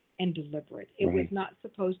and deliberate. It was not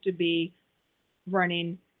supposed to be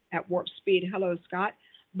running at warp speed. Hello, Scott.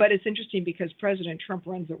 But it's interesting because President Trump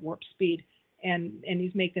runs at warp speed, and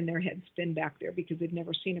he's making their heads spin back there because they've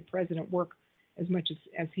never seen a president work as much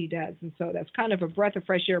as he does. And so that's kind of a breath of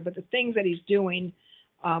fresh air. But the things that he's doing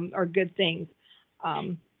are good things.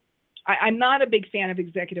 I'm not a big fan of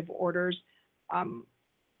executive orders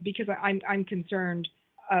because I'm concerned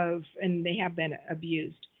of, and they have been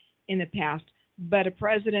abused in the past, but a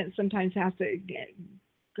president sometimes has to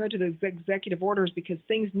go to the executive orders because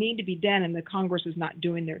things need to be done and the Congress is not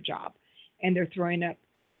doing their job and they're throwing up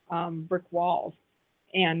brick walls.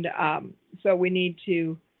 And so we need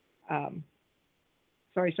to,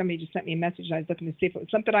 sorry, somebody just sent me a message and I was looking to see if it was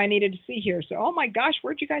something I needed to see here. So, oh my gosh,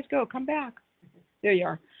 where'd you guys go? Come back. There you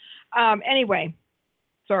are. Anyway,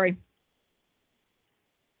 sorry.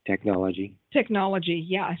 Technology,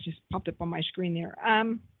 yeah, it just popped up on my screen there.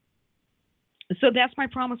 So that's my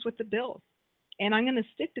promise with the bills. And I'm going to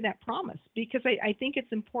stick to that promise because I think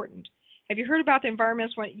it's important. Have you heard about the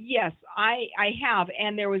environmentalist one? Yes, I have.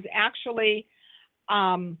 And there was actually,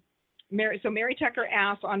 Mary Tucker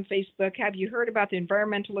asked on Facebook, have you heard about the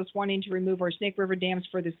environmentalists wanting to remove our Snake River dams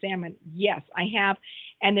for the salmon? Yes, I have.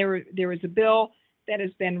 And there was a bill that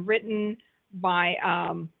has been written by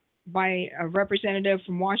a representative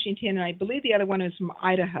from Washington, and I believe the other one is from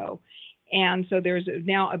Idaho. And so there's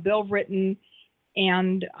now a bill written,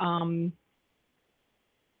 and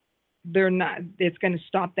it's going to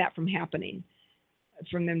stop that from happening,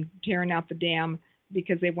 from them tearing out the dam,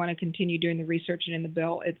 because they want to continue doing the research. And in the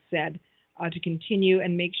bill, it said to continue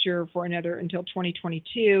and make sure for until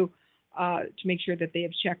 2022 to make sure that they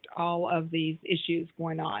have checked all of these issues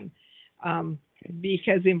going on.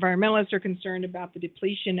 Because the environmentalists are concerned about the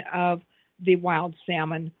depletion of the wild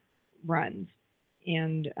salmon runs.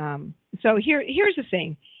 And so here's the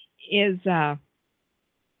thing, is the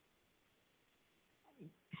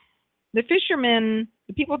fishermen,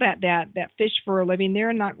 the people that fish for a living,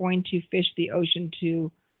 they're not going to fish the ocean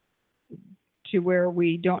to where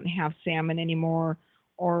we don't have salmon anymore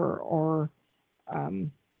or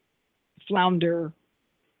flounder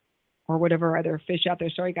or whatever other fish out there.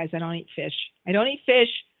 Sorry, guys, I don't eat fish. I don't eat fish,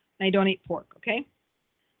 and I don't eat pork, okay?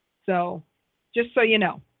 So just so you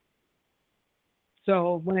know.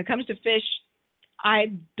 So when it comes to fish,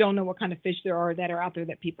 I don't know what kind of fish there are that are out there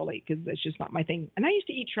that people eat because it's just not my thing. And I used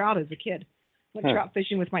to eat trout as a kid. Went trout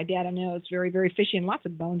fishing with my dad. I know it's very, very fishy and lots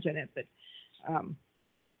of bones in it, but I'm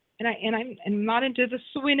not into the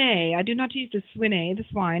swine. I do not eat the swine, the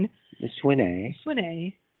swine. The swine.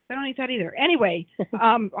 Swine. I don't eat that either. Anyway,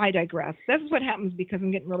 I digress. This is what happens because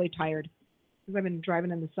I'm getting really tired because I've been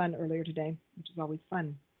driving in the sun earlier today, which is always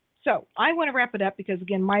fun. So I want to wrap it up because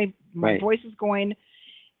again, my Right. voice is going.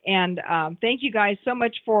 And thank you guys so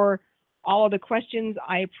much for all of the questions.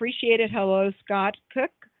 I appreciate it. Hello, Scott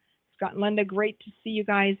Cook. Scott and Linda, great to see you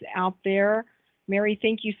guys out there. Mary,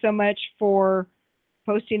 thank you so much for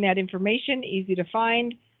posting that information. Easy to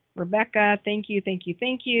find. Rebecca, thank you, thank you,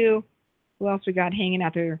 thank you. Who else we got hanging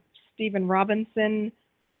out there? Stephen Robinson.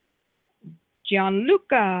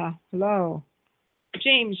 Gianluca, hello.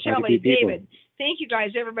 James, Shelley, David. Thank you guys,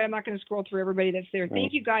 everybody. I'm not going to scroll through everybody that's there.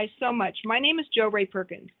 Thank you guys so much. My name is Jo Rae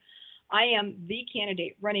Perkins. I am the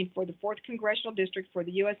candidate running for the 4th Congressional District for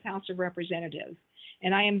the U.S. House of Representatives.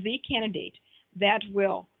 And I am the candidate that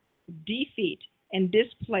will defeat and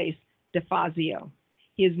displace DeFazio.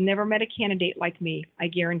 He has never met a candidate like me. I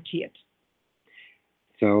guarantee it.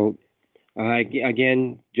 So,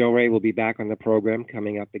 again, Jo Rae will be back on the program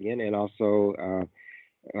coming up again. And also,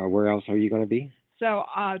 where else are you going to be? So,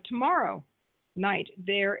 tomorrow night,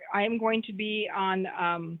 I am going to be on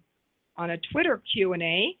a Twitter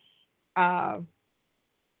Q&A.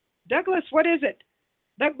 Douglas, what is it?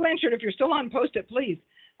 Doug Blanchard, if you're still on, post it, please.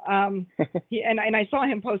 And I saw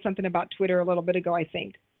him post something about Twitter a little bit ago, I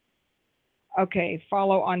think. Okay,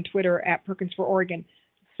 follow on Twitter at Perkins for Oregon.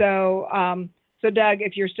 So, Doug,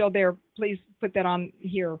 if you're still there, please put that on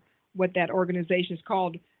here, what that organization is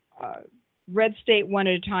called. Red State One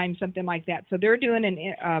at a Time, something like that. So they're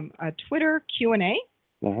doing a Twitter Q&A.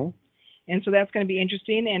 And so that's going to be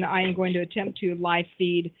interesting. And I am going to attempt to live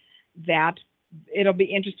feed that. It'll be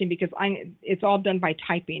interesting because it's all done by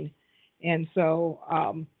typing. And so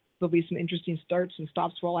there'll be some interesting starts and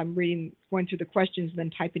stops while I'm going through the questions and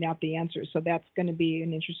then typing out the answers. So that's going to be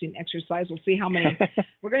an interesting exercise. We'll see how many,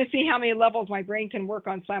 we're going to see how many levels my brain can work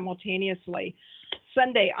on simultaneously.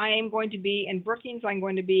 Sunday, I am going to be in Brookings. I'm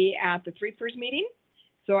going to be at the Three Pers meeting.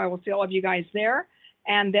 So I will see all of you guys there.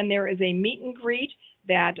 And then there is a meet and greet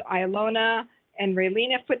that Ilona and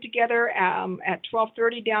Raylene have put together at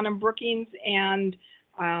 12:30 down in Brookings. And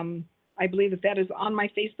I believe that is on my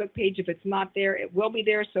Facebook page. If it's not there, it will be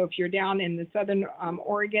there. So if you're down in the Southern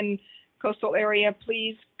Oregon coastal area,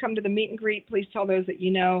 please come to the meet and greet. Please tell those that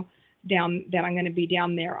you know that I'm going to be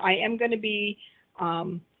down there. I am going to be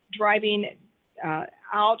driving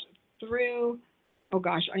out through, oh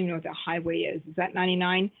gosh, I don't even know what that highway is. Is that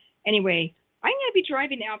 99? Anyway, I'm going to be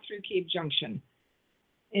driving out through Cave Junction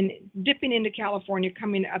and dipping into California,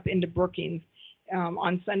 coming up into Brookings.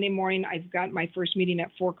 On Sunday morning, I've got my first meeting at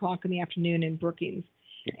 4 o'clock in the afternoon in Brookings.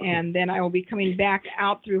 And then I will be coming back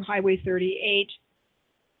out through Highway 38.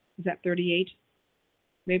 Is that 38?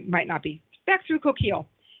 It might not be. Back through Coquille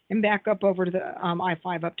and back up over to the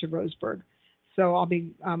I-5 up to Roseburg. So I'll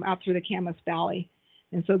be out through the Camas Valley.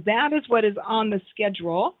 And so that is what is on the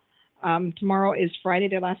schedule. Tomorrow is Friday,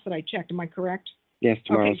 the last that I checked. Am I correct? Yes,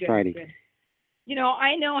 tomorrow's Friday. Good. You know,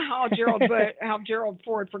 I know how Gerald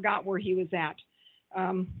Ford forgot where he was at.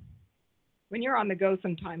 When you're on the go,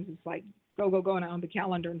 sometimes it's like go, and on the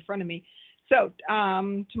calendar in front of me. So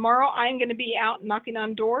tomorrow I'm going to be out knocking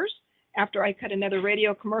on doors after I cut another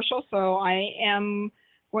radio commercial. So I am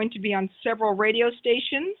going to be on several radio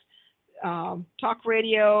stations, talk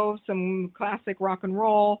radio, some classic rock and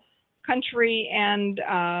roll, country, and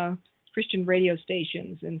Christian radio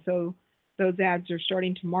stations. And so those ads are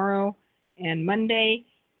starting tomorrow and Monday.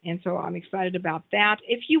 And so I'm excited about that.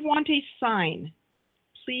 If you want a sign,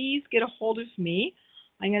 please get a hold of me.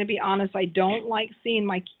 I'm going to be honest, I don't like seeing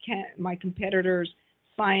my competitors'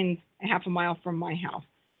 signs a half a mile from my house.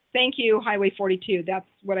 Thank you, Highway 42. That's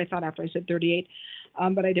what I thought after I said 38,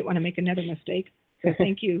 but I didn't want to make another mistake. So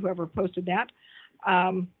thank you, whoever posted that.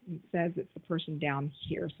 It says it's the person down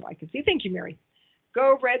here, so I can see. Thank you, Mary.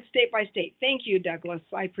 Go Red State by State. Thank you, Douglas.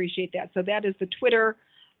 I appreciate that. So that is the Twitter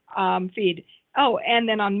feed. Oh, and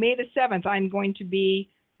then on May the 7th, I'm going to be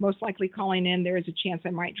most likely calling in. There is a chance I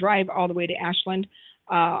might drive all the way to Ashland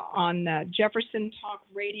on Jefferson Talk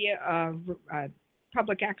Radio,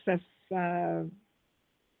 public access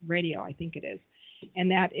radio, I think it is. And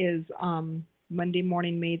that is Monday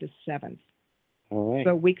morning, May the 7th. All right.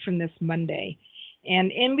 So a week from this Monday.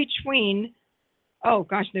 And in between, oh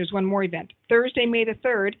gosh, there's one more event. Thursday, May the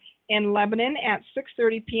 3rd, in Lebanon at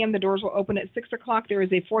 6:30 p.m. The doors will open at 6 o'clock. There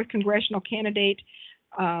is a 4th Congressional Candidate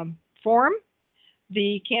Forum.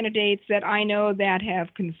 The candidates that I know that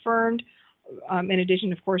have confirmed, in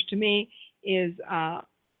addition, of course, to me, is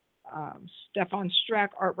Stefan Streck,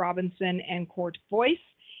 Art Robinson, and Court Boyce.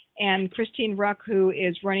 and Christine Ruck, who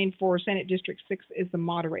is running for Senate District 6, is the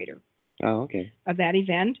moderator Oh, okay. of that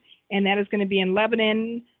event. And that is going to be in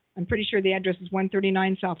Lebanon. I'm pretty sure the address is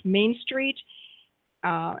 139 South Main Street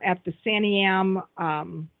at the Santiam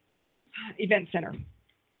Event Center.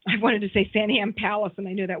 I wanted to say Santiam Palace, and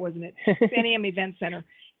I knew that wasn't it. Santiam Event Center.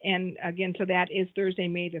 And again, so that is Thursday,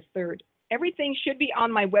 May the 3rd. Everything should be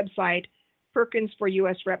on my website,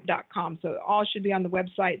 perkinsforusrep.com. So it all should be on the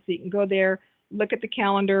website, so you can go there, look at the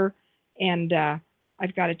calendar, and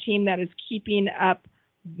I've got a team that is keeping up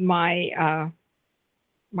my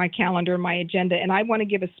my calendar, my agenda, and I want to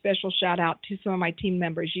give a special shout out to some of my team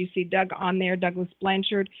members. You see Doug on there, Douglas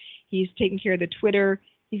Blanchard. He's taking care of the Twitter.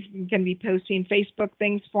 He's going to be posting Facebook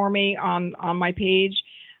things for me on my page,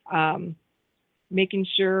 making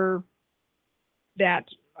sure that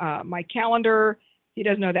my calendar, he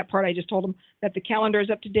doesn't know that part, I just told him, that the calendar is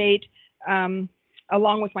up to date,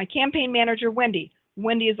 along with my campaign manager, Wendy.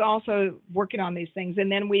 Wendy is also working on these things. And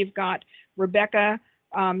then we've got Rebecca.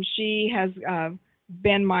 She has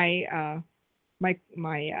been my right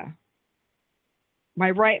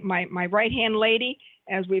hand lady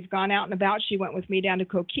as we've gone out and about. She went with me down to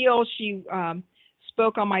Coquille. She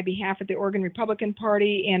spoke on my behalf at the Oregon Republican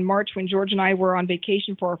Party in March when George and I were on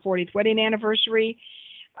vacation for our 40th wedding anniversary.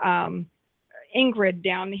 Ingrid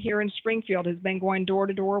down here in Springfield has been going door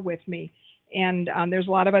to door with me, and there's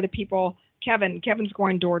a lot of other people. Kevin's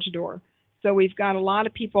going door to door. So we've got a lot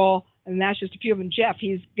of people, and that's just a few of them. Jeff,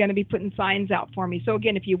 he's going to be putting signs out for me. So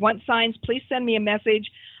again, if you want signs, please send me a message.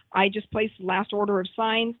 I just placed the last order of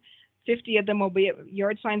signs. 50 of them will be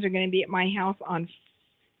yard signs are going to be at my house on.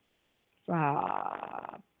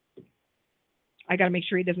 I got to make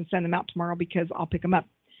sure he doesn't send them out tomorrow because I'll pick them up.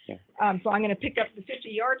 Yeah. So I'm going to pick up the 50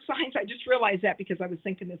 yard signs. I just realized that because I was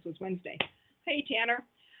thinking this was Wednesday. Hey, Tanner.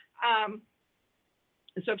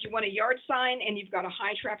 So if you want a yard sign and you've got a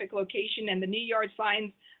high traffic location, and the new yard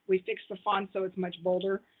signs, we fixed the font so it's much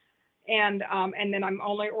bolder. And then I'm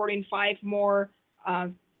only ordering 5 more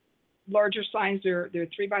larger signs. They're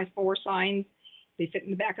 3x4 signs. They fit in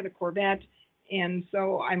the back of the Corvette. And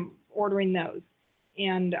so I'm ordering those.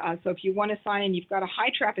 And so if you want a sign and you've got a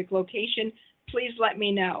high traffic location, please let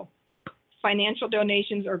me know. Financial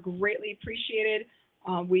donations are greatly appreciated.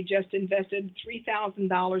 We just invested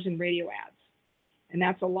 $3,000 in radio ads, and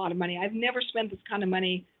that's a lot of money. I've never spent this kind of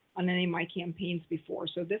money on any of my campaigns before,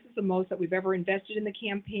 so this is the most that we've ever invested in the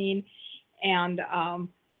campaign, and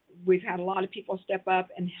we've had a lot of people step up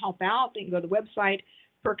and help out. They can go to the website,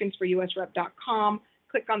 perkinsforusrep.com,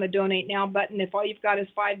 click on the Donate Now button. If all you've got is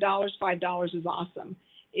 $5, $5 is awesome.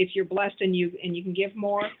 If you're blessed and you can give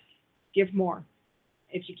more, give more.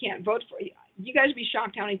 If you can't vote for, you guys would be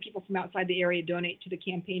shocked how many people from outside the area donate to the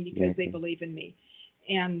campaign because they believe in me.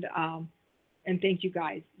 And thank you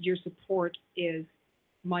guys. Your support is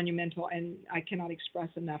monumental, and I cannot express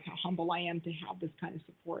enough how humble I am to have this kind of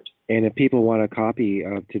support. And if people want a copy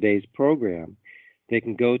of today's program, they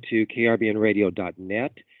can go to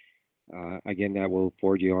krbnradio.net. Again, that will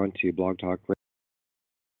forward you on to Blog Talk Radio.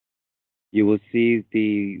 You will see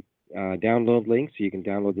the download link, so you can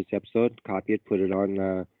download this episode, copy it, put it on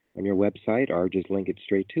your website, or just link it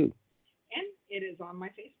straight to. And it is on my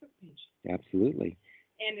Facebook page. Absolutely.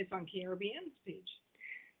 And it's on KRBN's page.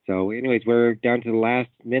 So anyways, we're down to the last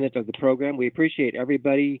minute of the program. We appreciate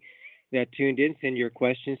everybody that tuned in. Send your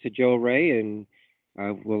questions to Jo Rae, and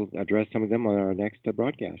we'll address some of them on our next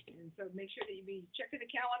broadcast. And so make sure that you be checking the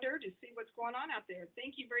calendar to see what's going on out there.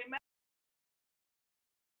 Thank you very much.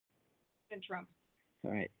 And Trump.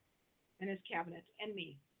 All right. And his cabinet, and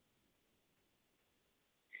me.